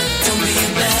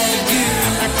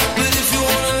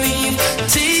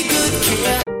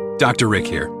 Dr. Rick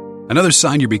here. Another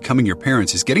sign you're becoming your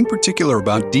parents is getting particular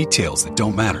about details that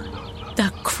don't matter.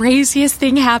 The craziest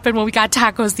thing happened when we got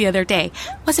tacos the other day.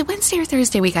 Was it Wednesday or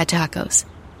Thursday we got tacos?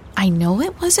 I know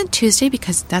it wasn't Tuesday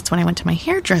because that's when I went to my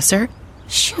hairdresser.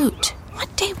 Shoot,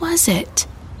 what day was it?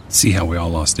 See how we all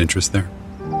lost interest there?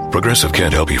 Progressive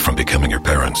can't help you from becoming your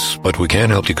parents, but we can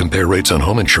help you compare rates on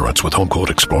home insurance with Home Quote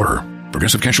Explorer.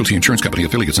 Progressive Casualty Insurance Company,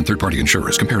 affiliates, and third-party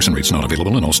insurers. Comparison rates not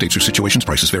available in all states or situations.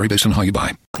 Prices vary based on how you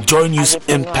buy. Joy News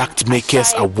Impact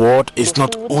Makers Award is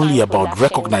not only about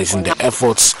recognizing the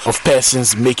efforts of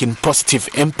persons making positive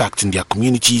impact in their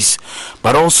communities,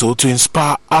 but also to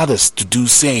inspire others to do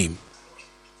same.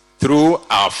 Through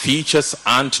our features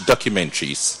and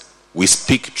documentaries, we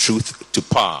speak truth to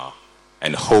power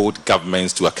and hold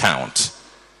governments to account,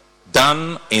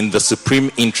 done in the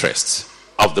supreme interest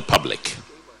of the public.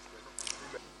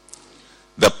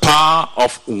 The power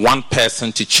of one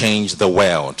person to change the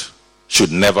world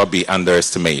should never be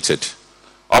underestimated.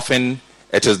 Often,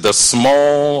 it is the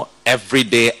small,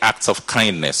 everyday acts of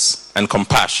kindness and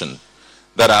compassion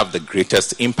that have the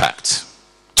greatest impact.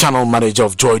 Channel manager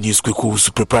of Joy News, Kwiku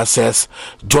Suprepra, says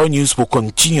Joy News will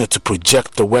continue to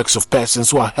project the works of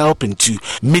persons who are helping to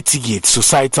mitigate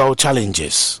societal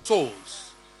challenges.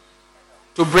 Souls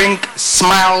to bring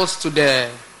smiles to the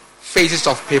faces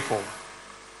of people.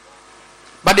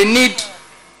 But they need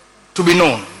to be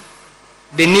known.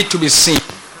 They need to be seen.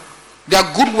 Their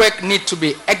good work needs to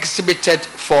be exhibited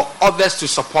for others to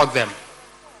support them.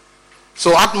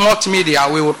 So at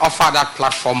Multimedia, we would offer that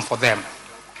platform for them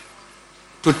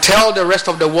to tell the rest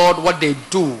of the world what they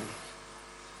do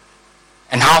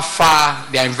and how far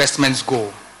their investments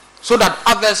go, so that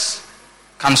others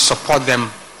can support them,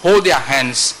 hold their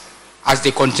hands as they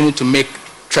continue to make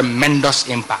tremendous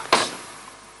impact.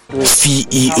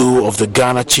 CEO of the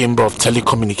Ghana Chamber of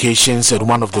Telecommunications and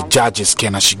one of the judges,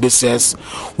 Ken Ashigbe, says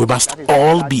we must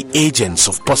all be agents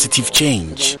of positive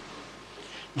change.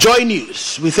 Joy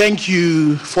News, we thank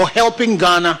you for helping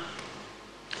Ghana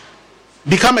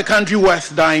become a country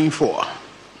worth dying for.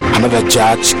 Another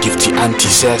judge, Gifty Auntie,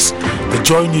 says the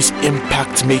Joy News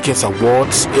Impact Makers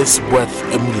Awards is worth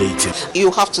emulating.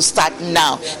 You have to start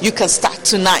now. You can start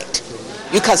tonight.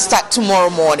 You can start tomorrow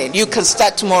morning. You can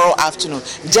start tomorrow afternoon.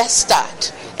 Just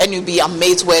start, and you'll be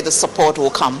amazed where the support will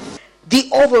come. The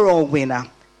overall winner,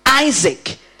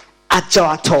 Isaac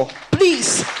Ajato.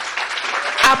 Please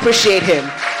appreciate him.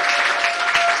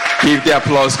 Keep the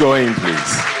applause going,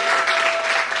 please.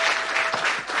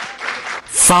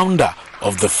 Founder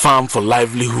of the Farm for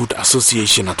Livelihood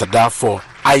Association at Adafo,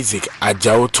 Isaac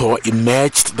Ajaoto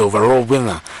emerged the overall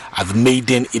winner at the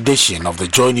maiden edition of the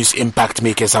Joy News Impact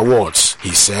Makers Awards. He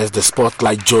says the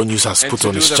spotlight Joy News has put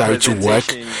on his charity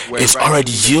work is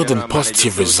already yielding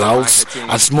positive results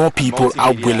as more people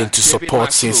are willing to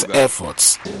support his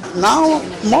efforts. Now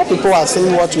more people are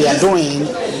seeing what we are doing,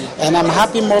 and I'm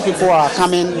happy more people are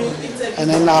coming and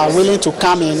then are willing to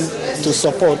come in to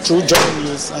support through Joy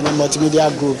News and the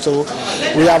multimedia group. So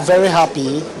we are very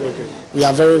happy. We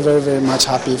are very, very, very much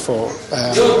happy for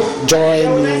Joy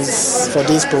News for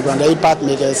this program, the Impact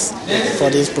Makers for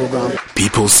this program.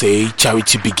 People say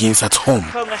charity begins at home,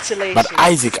 but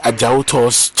Isaac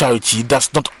Ajaoto's charity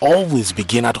does not always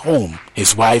begin at home.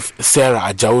 His wife, Sarah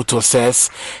Ajaoto, says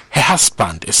her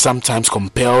husband is sometimes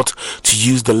compelled to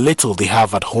use the little they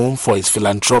have at home for his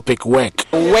philanthropic work.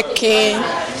 Working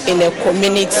in the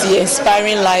community,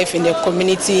 inspiring life in the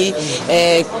community,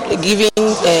 giving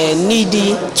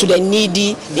needy to the needy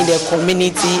in the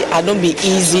community. I don't be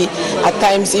easy. At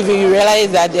times, even you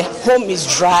realize that the home is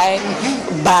dry,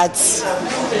 but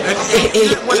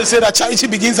when you say that charity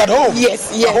begins at home,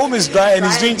 yes, the home is dry and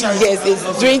it's doing charity. Yes,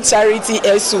 it's doing charity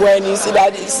elsewhere. And you see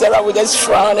that Sarah will just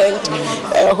frown and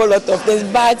a whole lot of things.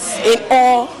 But in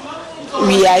all,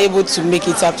 we are able to make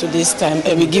it up to this time,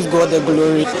 and we give God the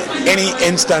glory. Any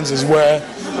instances where,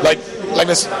 like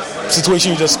the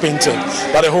situation you just painted,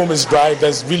 that the home is dry,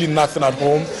 there's really nothing at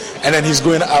home, and then he's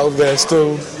going out there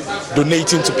still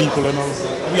donating to people and all.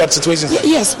 We had situations like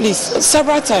yes, please,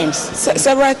 several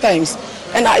times.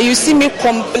 And you see me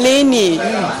complaining.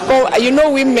 Oh, you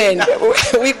know, women,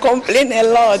 we complain a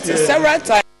lot. Yeah. Several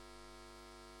times.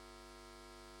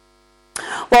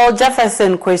 Well,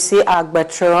 Jefferson Kwesi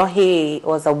Agbetro, he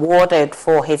was awarded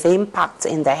for his impact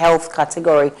in the health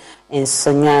category in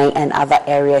Sunyani and other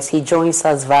areas. He joins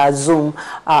us via Zoom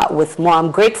with more.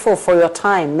 I'm grateful for your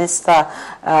time, Mr.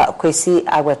 Kwesi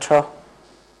Agbetro.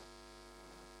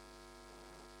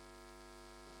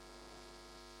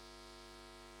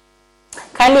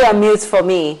 Kindly unmute for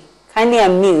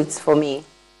me.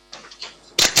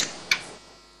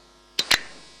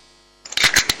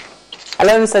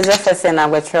 Hello, Mr. Jefferson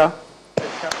Agbetro.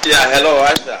 Yeah, hello,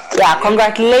 Asha. Yeah,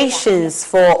 congratulations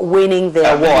for winning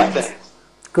the award.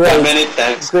 Great. Many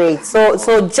thanks. Great.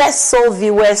 So just so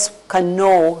viewers can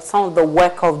know some of the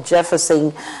work of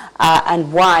Jefferson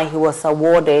and why he was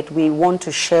awarded, we want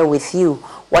to share with you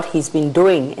what he's been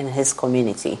doing in his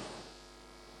community.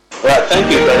 Well,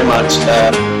 thank you very much.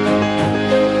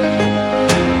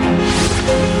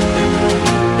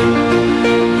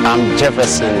 I'm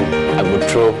Jefferson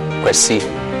Agbetro Kwesi.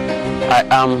 I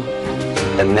am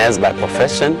a nurse by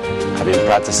profession. I've been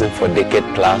practicing for a decade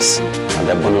plus at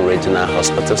the Bono Regional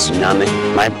Hospital, Sunyani.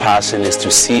 My passion is to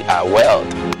see our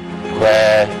world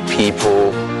where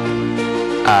people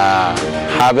are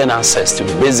having access to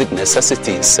basic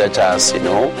necessities such as,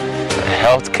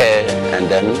 healthcare and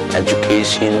then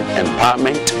education,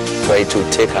 empowerment, where it will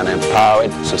take an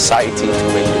empowered society to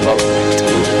bring development.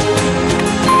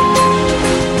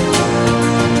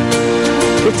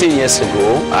 15 years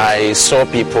ago, I saw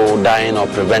people dying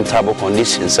of preventable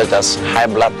conditions such as high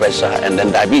blood pressure and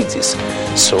then diabetes.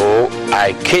 So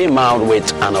I came out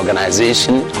with an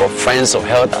organization called Friends of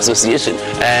Health Association.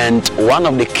 And one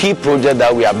of the key projects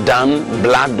that we have done,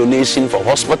 blood donation for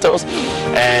hospitals.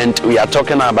 And we are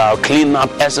talking about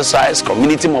cleanup exercise,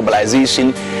 community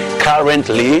mobilization.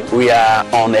 Currently, we are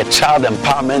on a child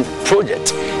empowerment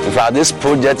project. In fact, this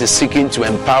project is seeking to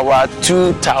empower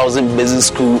 2,000 basic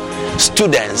school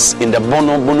students in the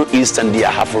Bono East and the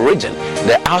Ahafo region.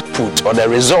 The output or the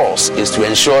resource is to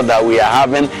ensure that we are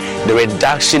having the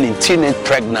reduction in teenage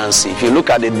pregnancy. If you look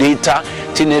at the data,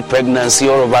 teenage pregnancy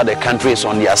all over the country is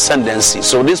on the ascendancy.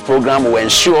 So this program will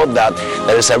ensure that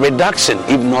there is a reduction,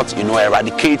 if not,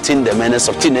 eradicating the menace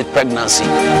of teenage pregnancy.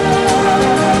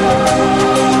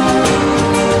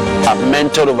 I've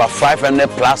mentored over 500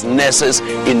 plus nurses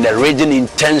in the region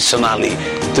intentionally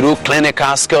through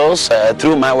clinical skills,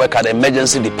 through my work at the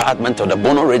emergency department of the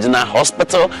Bono Regional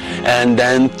Hospital, and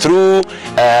then through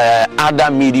other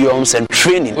mediums and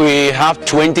training. We have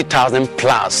 20,000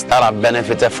 plus that have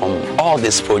benefited from all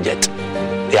this project.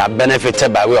 They are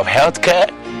benefited by way of healthcare.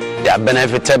 They are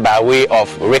benefited by way of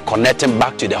reconnecting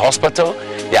back to the hospital.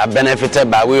 They are benefited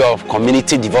by way of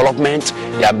community development,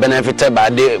 They are benefited by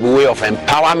the way of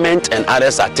empowerment, and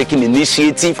others are taking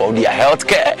initiative of their health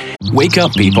care. Wake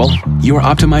up, people. You are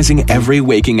optimizing every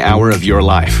waking hour of your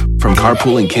life. From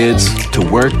carpooling kids, to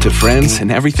work, to friends,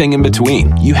 and everything in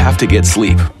between. You have to get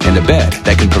sleep. And a bed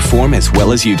that can perform as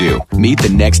well as you do. Meet the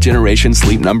next generation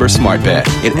Sleep Number Smart Bed.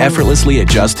 It effortlessly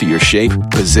adjusts to your shape,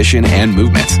 position, and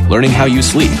movements. Learning how you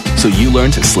sleep, so you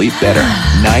learn to sleep better.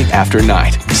 Night after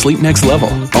night. Sleep next level.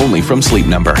 Only from Sleep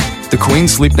Number. The Queen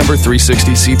Sleep Number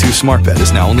 360 C2 Smart Bed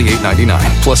is now only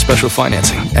 $899, plus special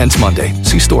financing. Ends Monday.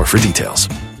 See store for details.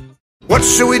 What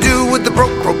should we do with the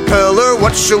broke propeller?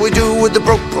 What should we do with the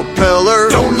broke propeller?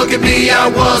 Don't look at me, I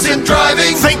wasn't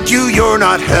driving. Thank you, you're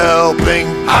not helping.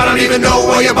 I don't even know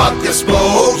why you bought this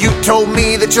boat. You told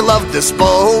me that you loved this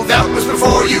boat. That was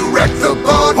before you wrecked the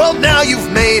boat. Well, now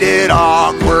you've made it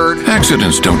awkward.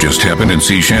 Accidents don't just happen in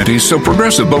sea shanties, so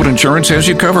Progressive Boat Insurance has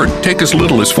you covered. Take as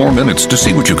little as 4 minutes to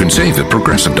see what you can save at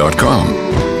Progressive.com.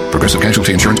 Progressive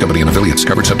Casualty Insurance Company and affiliates,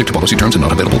 covered subject to policy terms and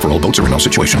not available for all boats or in all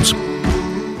situations.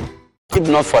 If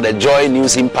not for the Joy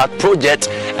News Impact Project,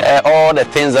 all the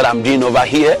things that I'm doing over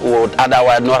here would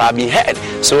otherwise not have been heard.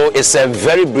 So it's a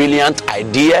very brilliant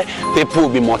idea. People will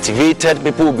be motivated,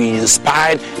 people will be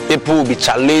inspired, people will be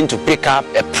challenged to pick up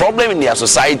a problem in their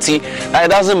society. It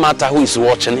doesn't matter who is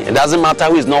watching, it doesn't matter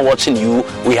who is not watching you,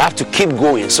 we have to keep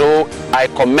going. So I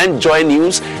commend Joy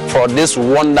News for this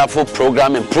wonderful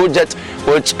program and project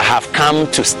which have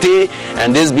come to stay,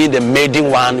 and this being the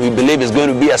maiden one, we believe is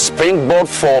going to be a springboard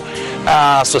for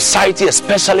society,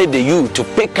 especially the youth, to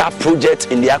pick up projects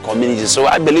in their community. So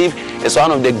I believe it's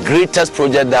one of the greatest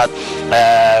projects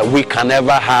that we can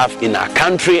ever have in our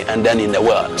country and then in the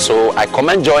world. So I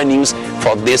commend Joy News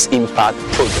for this impact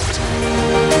project.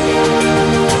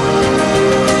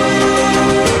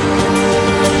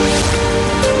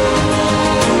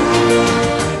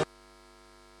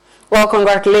 Well,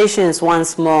 congratulations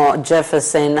once more,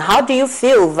 Jefferson. How do you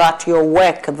feel that your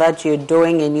work that you're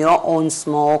doing in your own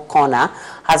small corner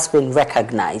has been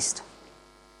recognized?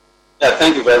 Yeah,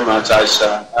 thank you very much,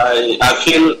 Aisha. I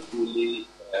feel really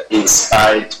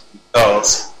inspired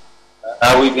because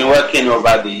we've been working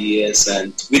over the years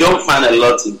and we don't find a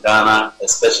lot in Ghana,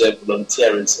 especially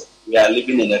volunteering. So we are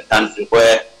living in a country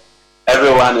where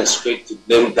everyone is quick to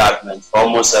blame government for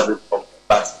almost every problem.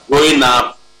 But growing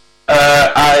up,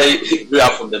 I grew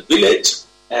up from the village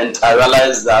and I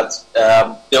realized that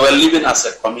they were living as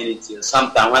a community.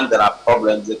 Sometimes when there are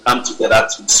problems, they come together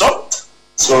to solve it.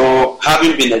 So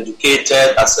having been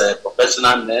educated as a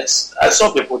professional nurse, I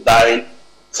saw people dying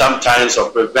sometimes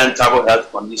of preventable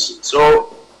health conditions.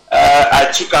 So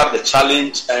I took up the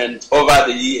challenge, and over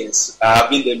the years, I have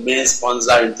been the main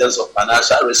sponsor in terms of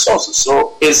financial resources.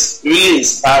 So it's really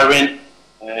inspiring,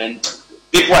 and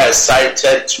people are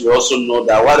excited to also know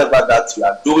that whatever that you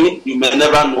are doing, you may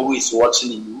never know who is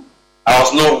watching you. I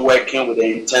was not working with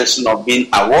the intention of being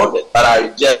awarded, but I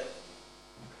just...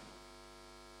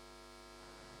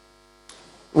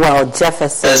 Well,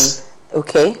 Jefferson,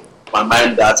 okay. My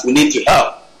mind that we need to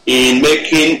help in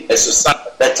making a society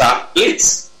a better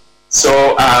place.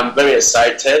 So I'm very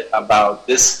excited about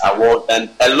this award, and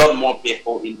a lot more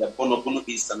people in the Bono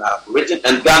Eastern Africa region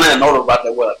and Ghana and all over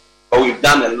the world. But we've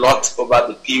done a lot over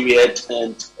the period,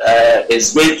 and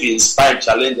it's going to inspire and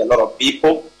challenge a lot of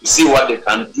people to see what they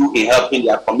can do in helping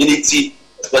their community,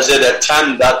 especially the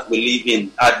time that we live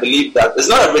in. I believe that it's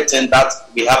not everything that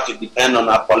we have to depend on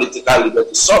our political leader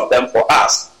to solve them for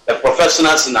us. The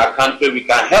professionals in our country, we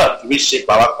can help to reshape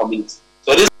our community.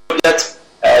 So this project,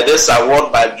 this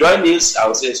award by Joy News, I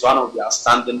would say is one of the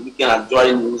outstanding. Looking at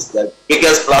Joy News, the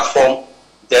biggest platform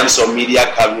in terms of media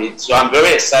coverage. So I'm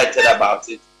very excited about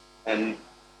it. And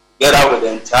together with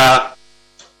the entire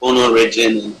Bono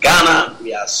region in Ghana,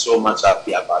 we are so much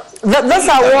happy about it. This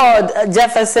award,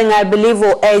 Jefferson, I believe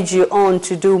will urge you on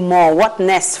to do more. What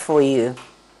next for you?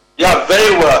 Yeah,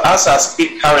 very well. As I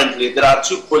speak currently, there are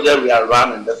two projects we are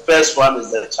running. The first one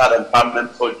is the Child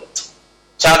Empowerment Project.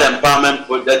 Child Empowerment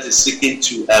Project is seeking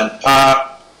to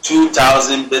empower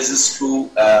 2,000 basic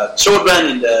school children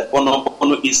in the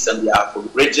Bono Eastern Africa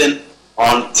region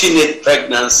on teenage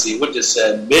pregnancy, which is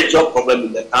a major problem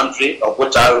in the country, of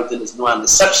which our region is no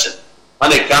exception.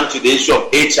 When it comes to the issue of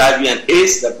HIV and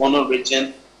AIDS, the Bono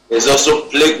region is also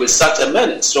plagued with such a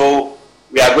menace. So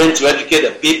we are going to educate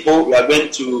the people, we are going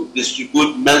to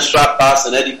distribute menstrual pads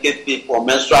and educate people on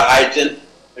menstrual hygiene,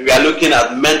 and we are looking at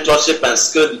mentorship and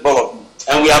skill development.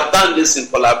 And we have done this in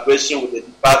collaboration with the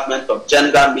Department of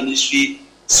Gender Ministry,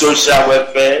 Social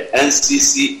Welfare,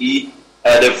 NCCE,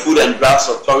 the Food and Drugs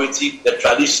Authority, the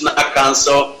Traditional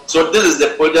Council. So this is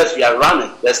the project we are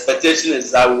running. The expectation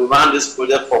is that we will run this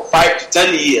project for 5 to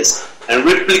 10 years and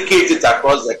replicate it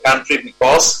across the country,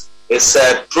 because it's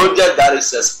a project that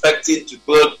is expecting to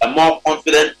build a more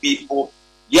confident people,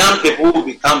 young people who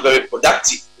become very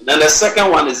productive. And then the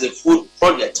second one is the food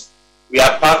project. We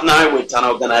are partnering with an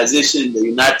organization in the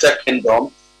United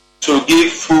Kingdom to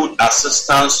give food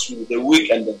assistance to the weak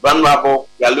and the vulnerable.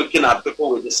 We are looking at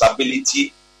people with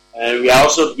disability, and we are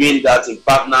also doing that in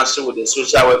partnership with the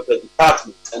Social Welfare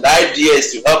Department. And the idea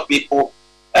is to help people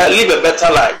live a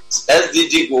better life.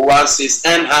 SDG Goal 1 says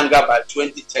end hunger by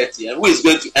 2030. And who is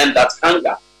going to end that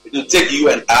hunger? It will take you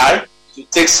and I to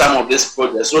take some of this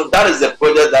project. So that is the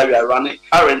project that we are running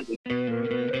currently.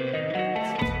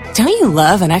 Don't you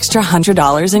love an extra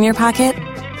 $100 in your pocket?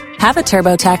 Have a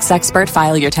TurboTax expert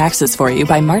file your taxes for you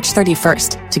by March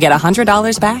 31st to get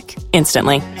 $100 back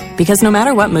instantly. Because no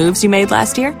matter what moves you made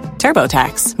last year,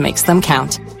 TurboTax makes them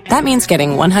count. That means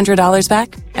getting $100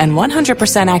 back and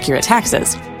 100% accurate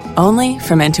taxes, only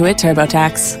from Intuit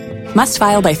TurboTax. Must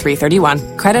file by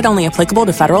 3/31. Credit only applicable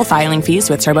to federal filing fees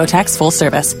with TurboTax full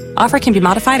service. Offer can be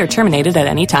modified or terminated at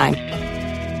any time.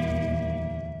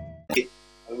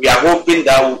 We are hoping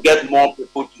that we'll get more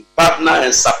people to partner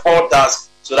and support us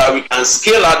so that we can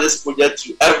scale out this project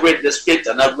to every district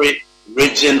and every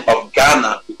region of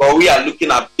Ghana, because we are looking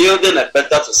at building a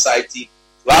better society,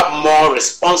 to have more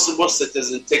responsible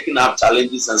citizens taking up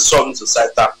challenges and solving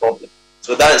societal problems.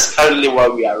 So that is currently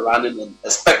what we are running and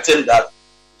expecting that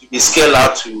to be scaled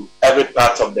out to every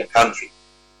part of the country.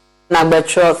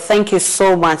 Nagbetro, thank you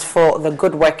so much for the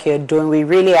good work you're doing. We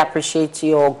really appreciate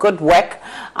your good work,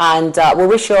 and we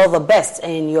wish you all the best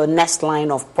in your next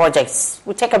line of projects.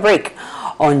 We'll take a break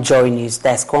on Joy News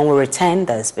Desk. When we return,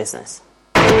 there's business.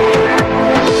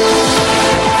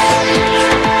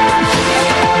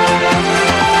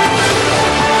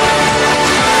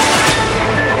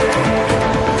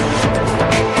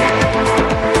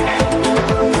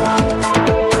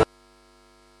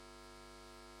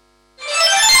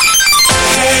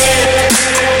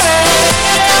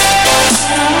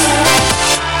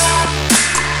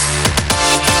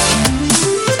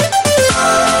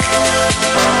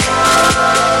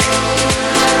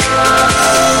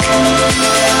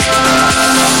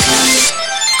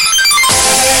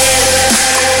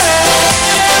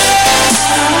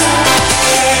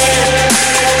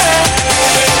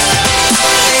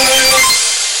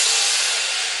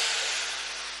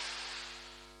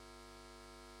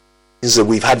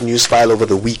 We've had news file over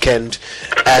the weekend,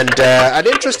 and an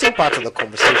interesting part of the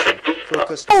conversation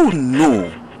focused. Oh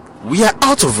no, we are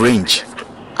out of range.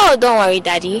 Oh, don't worry,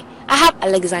 Daddy. I have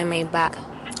Alexa in my bag.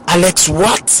 Alex,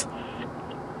 what?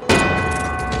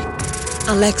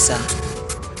 Alexa,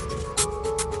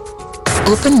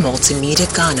 open Multimedia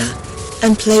Ghana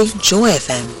and play Joy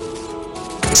FM.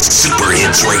 Super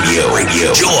Hits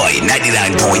Radio, Joy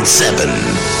 99.7.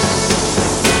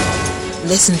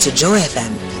 Listen to Joy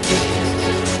FM,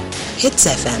 Hits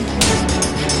FM,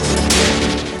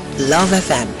 Love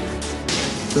FM,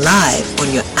 live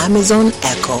on your Amazon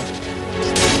Echo.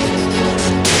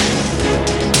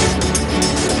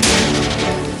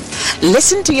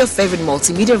 Listen to your favorite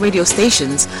multimedia radio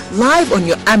stations live on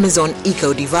your Amazon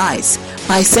Echo device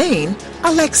by saying,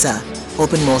 Alexa,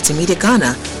 open Multimedia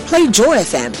Ghana, play Joy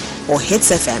FM or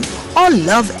Hits FM or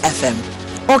Love FM.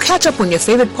 Or catch up on your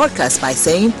favorite podcast by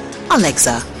saying,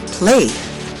 Alexa, play,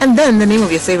 and then the name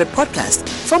of your favorite podcast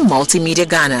from Multimedia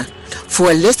Ghana.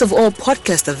 For a list of all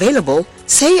podcasts available,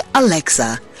 say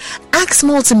Alexa. Ask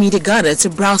Multimedia Ghana to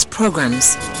browse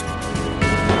programs.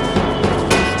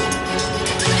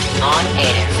 On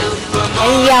air.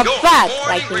 And we are back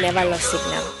like we never lost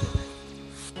signal.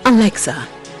 Alexa,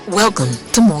 welcome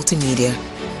to Multimedia.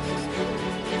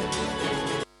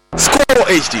 Score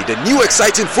HD, the new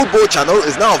exciting football channel,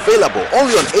 is now available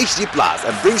only on HD Plus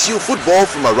and brings you football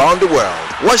from around the world.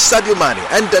 Watch Sadio Mane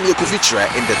and Daniel Kufichre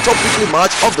in the top weekly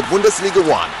match of the Bundesliga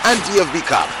 1 and DFB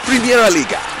Cup, Primera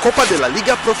Liga, Copa de la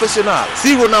Liga Profesional,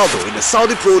 see Ronaldo in the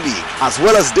Saudi Pro League, as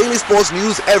well as daily sports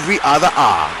news every other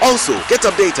hour. Also, get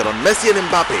updated on Messi and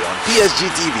Mbappe on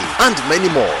PSG TV and many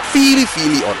more. Feely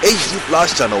on HD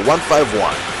Plus channel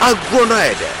 151.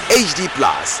 Agronaede, HD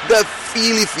Plus, the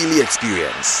Feely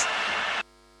experience.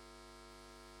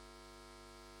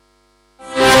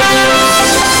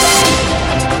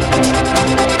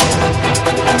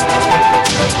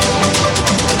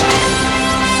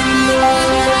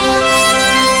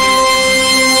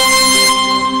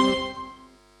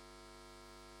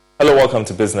 Hello, welcome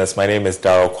to Business. My name is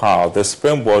Darryl Kwao. The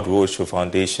Springboard Roadshow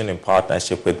Foundation, in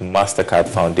partnership with MasterCard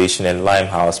Foundation and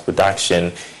Limehouse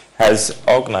Production, has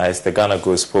organized the Ghana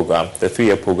Grows program. The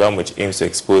 3-year program, which aims to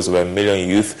expose over 1 million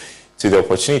youth to the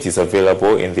opportunities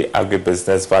available in the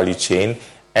agribusiness value chain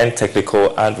and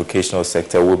technical and vocational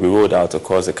sector, will be rolled out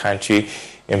across the country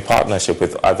in partnership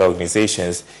with other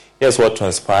organizations. Here's what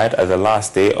transpired at the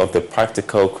last day of the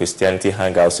Practical Christianity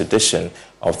Hangouts edition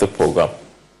of the program.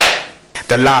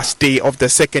 The last day of the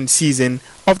second season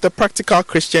of the Practical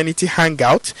Christianity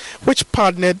Hangout, which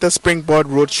partnered the Springboard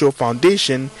Roadshow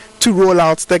Foundation to roll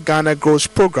out the Ghana Grows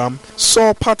program,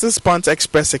 saw participants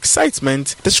express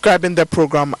excitement, describing the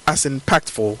program as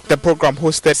impactful. The program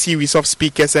hosted a series of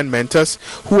speakers and mentors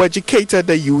who educated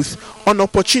the youth on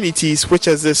opportunities which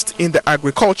exist in the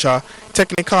agriculture,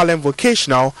 technical and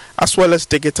vocational, as well as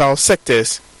digital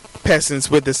sectors. Persons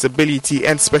with disability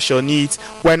and special needs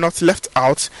were not left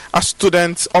out, as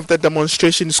students of the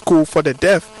Demonstration School for the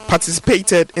Deaf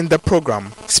participated in the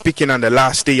program. Speaking on the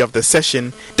last day of the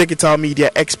session, digital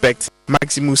media expert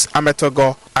Maximus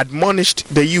Ametogo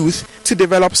admonished the youth to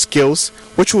develop skills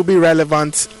which will be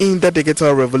relevant in the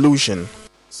digital revolution.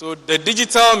 So the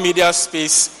digital media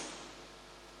space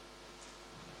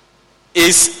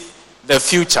is the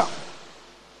future.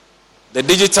 The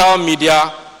digital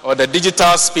media or the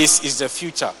digital space is the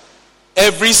future.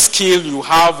 Every skill you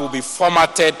have will be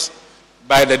formatted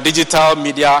by the digital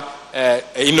media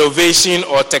innovation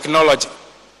or technology.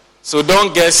 So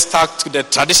don't get stuck to the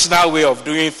traditional way of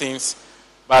doing things,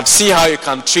 but see how you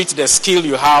can treat the skill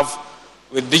you have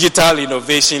with digital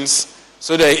innovations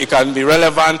so that it can be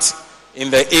relevant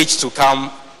in the age to come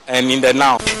and in the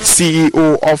now.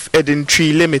 CEO of Eden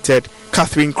Tree Limited,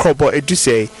 Catherine Krobo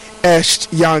Eduse,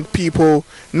 urged young people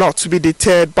not to be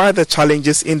deterred by the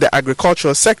challenges in the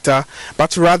agricultural sector,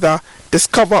 but rather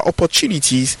discover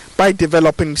opportunities by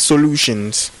developing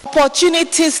solutions.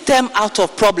 Opportunities stem out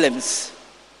of problems,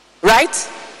 right?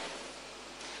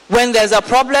 When there's a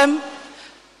problem,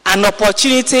 an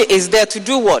opportunity is there to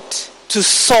do what? To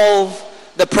solve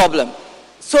the problem.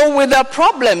 So with the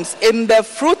problems in the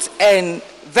fruit and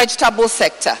vegetable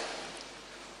sector,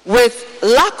 with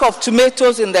lack of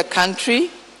tomatoes in the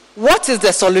country, what is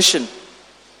the solution?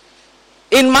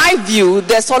 In my view,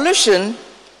 the solution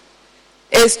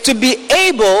is to be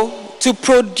able to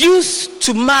produce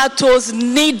tomatoes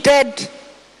needed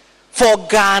for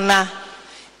Ghana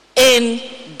in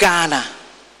Ghana.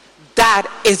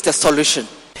 That is the solution.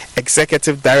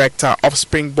 Executive Director of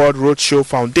Springboard Roadshow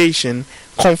Foundation,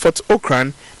 Comfort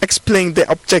Okran, explained the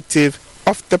objective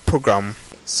of the program.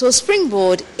 So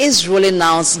Springboard is rolling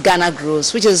out Ghana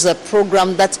Grows, which is a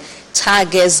program that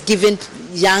targets giving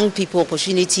young people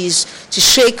opportunities to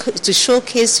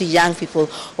showcase to young people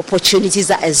opportunities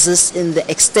that exist in the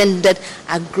extended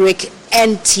agric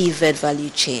and TVET value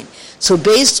chain. So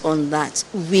based on that,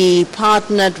 we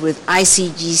partnered with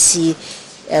ICGC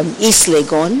East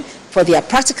Legon for their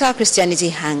Practical Christianity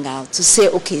Hangout to say,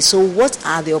 okay, so what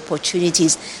are the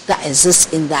opportunities that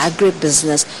exist in the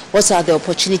agribusiness? What are the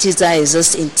opportunities that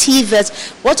exist in TVET?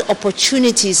 What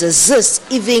opportunities exist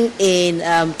even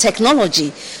in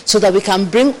technology, so that we can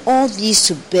bring all these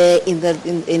to bear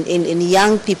in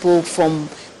young people from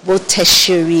both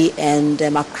tertiary and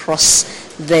across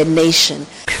the nation.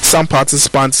 Some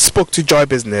participants spoke to Joy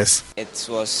Business. It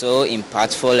was so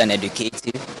impactful and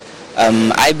educative.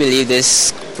 I believe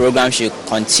this program should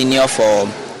continue for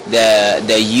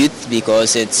the youth,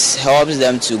 because it helps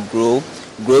them to grow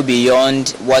beyond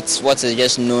what is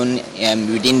just known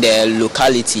within their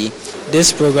locality.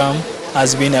 This program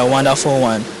has been a wonderful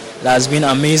one. It has been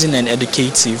amazing and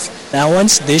educative. And I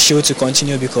want this show to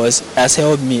continue because it has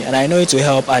helped me, and I know it will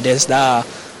help others that are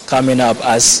coming up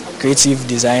as creative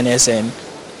designers and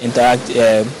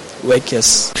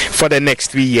workers. For the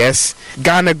next 3 years,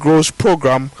 Ghana Grows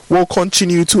program will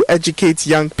continue to educate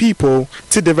young people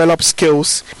to develop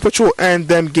skills which will earn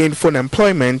them gainful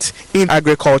employment in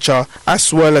agriculture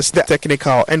as well as the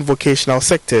technical and vocational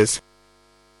sectors.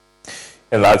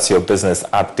 And that's your business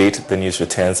update. The news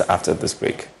returns after this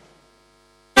break.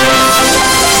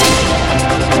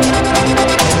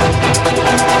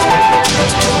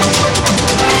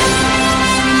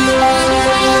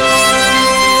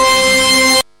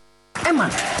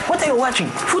 What are you watching?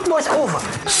 Football is over.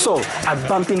 So, I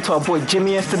bumped into our boy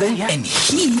Jimmy yesterday. And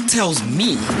he tells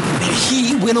me that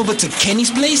he went over to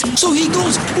Kenny's place. So he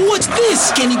goes, what's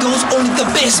this? Kenny goes, only the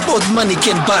best sports money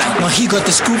can buy. Now he got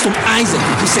the scoop from Isaac,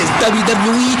 who says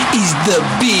WWE is the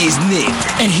business.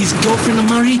 And his girlfriend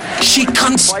Amari, she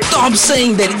can't stop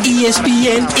saying that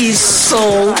ESPN is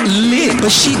so lit.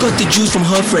 But she got the juice from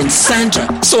her friend Sandra.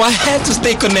 So I had to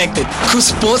stay connected, because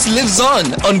sports lives on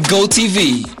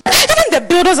GoTV. Even the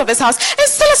builders of his house and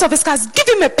sellers of his cars give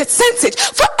him a percentage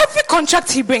for every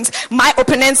contract he brings. My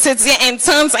opponent sits here and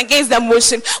turns against the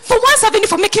motion for 170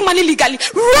 for making money legally.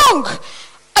 Wrong!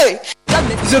 Hey.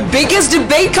 The biggest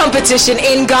debate competition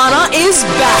in Ghana is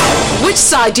back. Which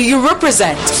side do you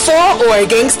represent? For or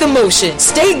against the motion?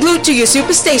 Stay glued to your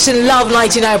superstation Love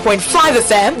 99.5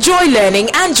 FM, Joy Learning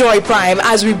and Joy Prime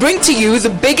as we bring to you the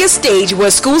biggest stage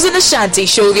where schools in Ashanti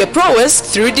show their prowess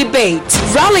through debate.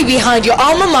 Rally behind your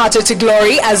alma mater to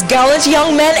glory as gallant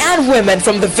young men and women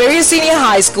from the various senior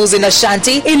high schools in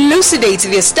Ashanti elucidate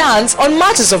their stance on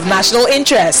matters of national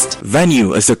interest.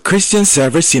 Venue is the Christian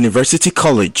Service University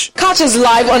College. Catch us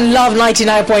live on Love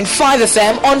 99.5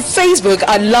 FM, on Facebook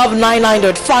at Love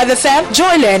 99.5 FM,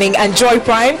 Joy Learning and Joy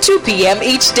Prime, 2 p.m.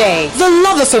 each day. The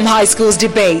Love FM High Schools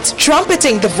debate,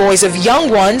 trumpeting the voice of young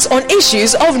ones on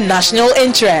issues of national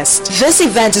interest. This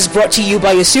event is brought to you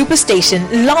by your superstation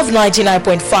Love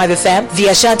 99.5 FM, the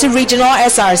Ashanti Regional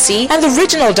SRC, and the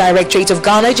Regional Directorate of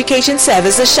Ghana Education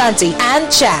Service Ashanti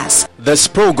and CHAS. This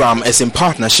program is in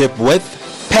partnership with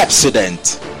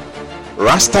Pepsodent,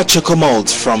 Rasta Choco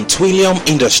Molds from Twillium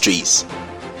Industries,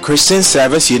 Christian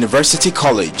Service University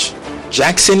College,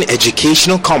 Jackson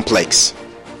Educational Complex,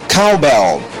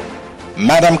 Cowbell,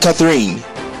 Madam Catherine,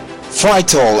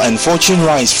 Fritol and Fortune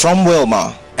Rice from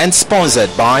Wilma, and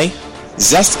sponsored by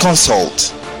Zest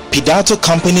Consult, Pidato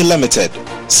Company Limited,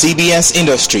 CBS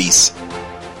Industries,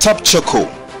 Top Choco,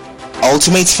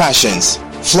 Ultimate Fashions,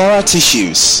 Flora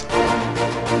Tissues.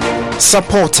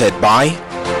 Supported by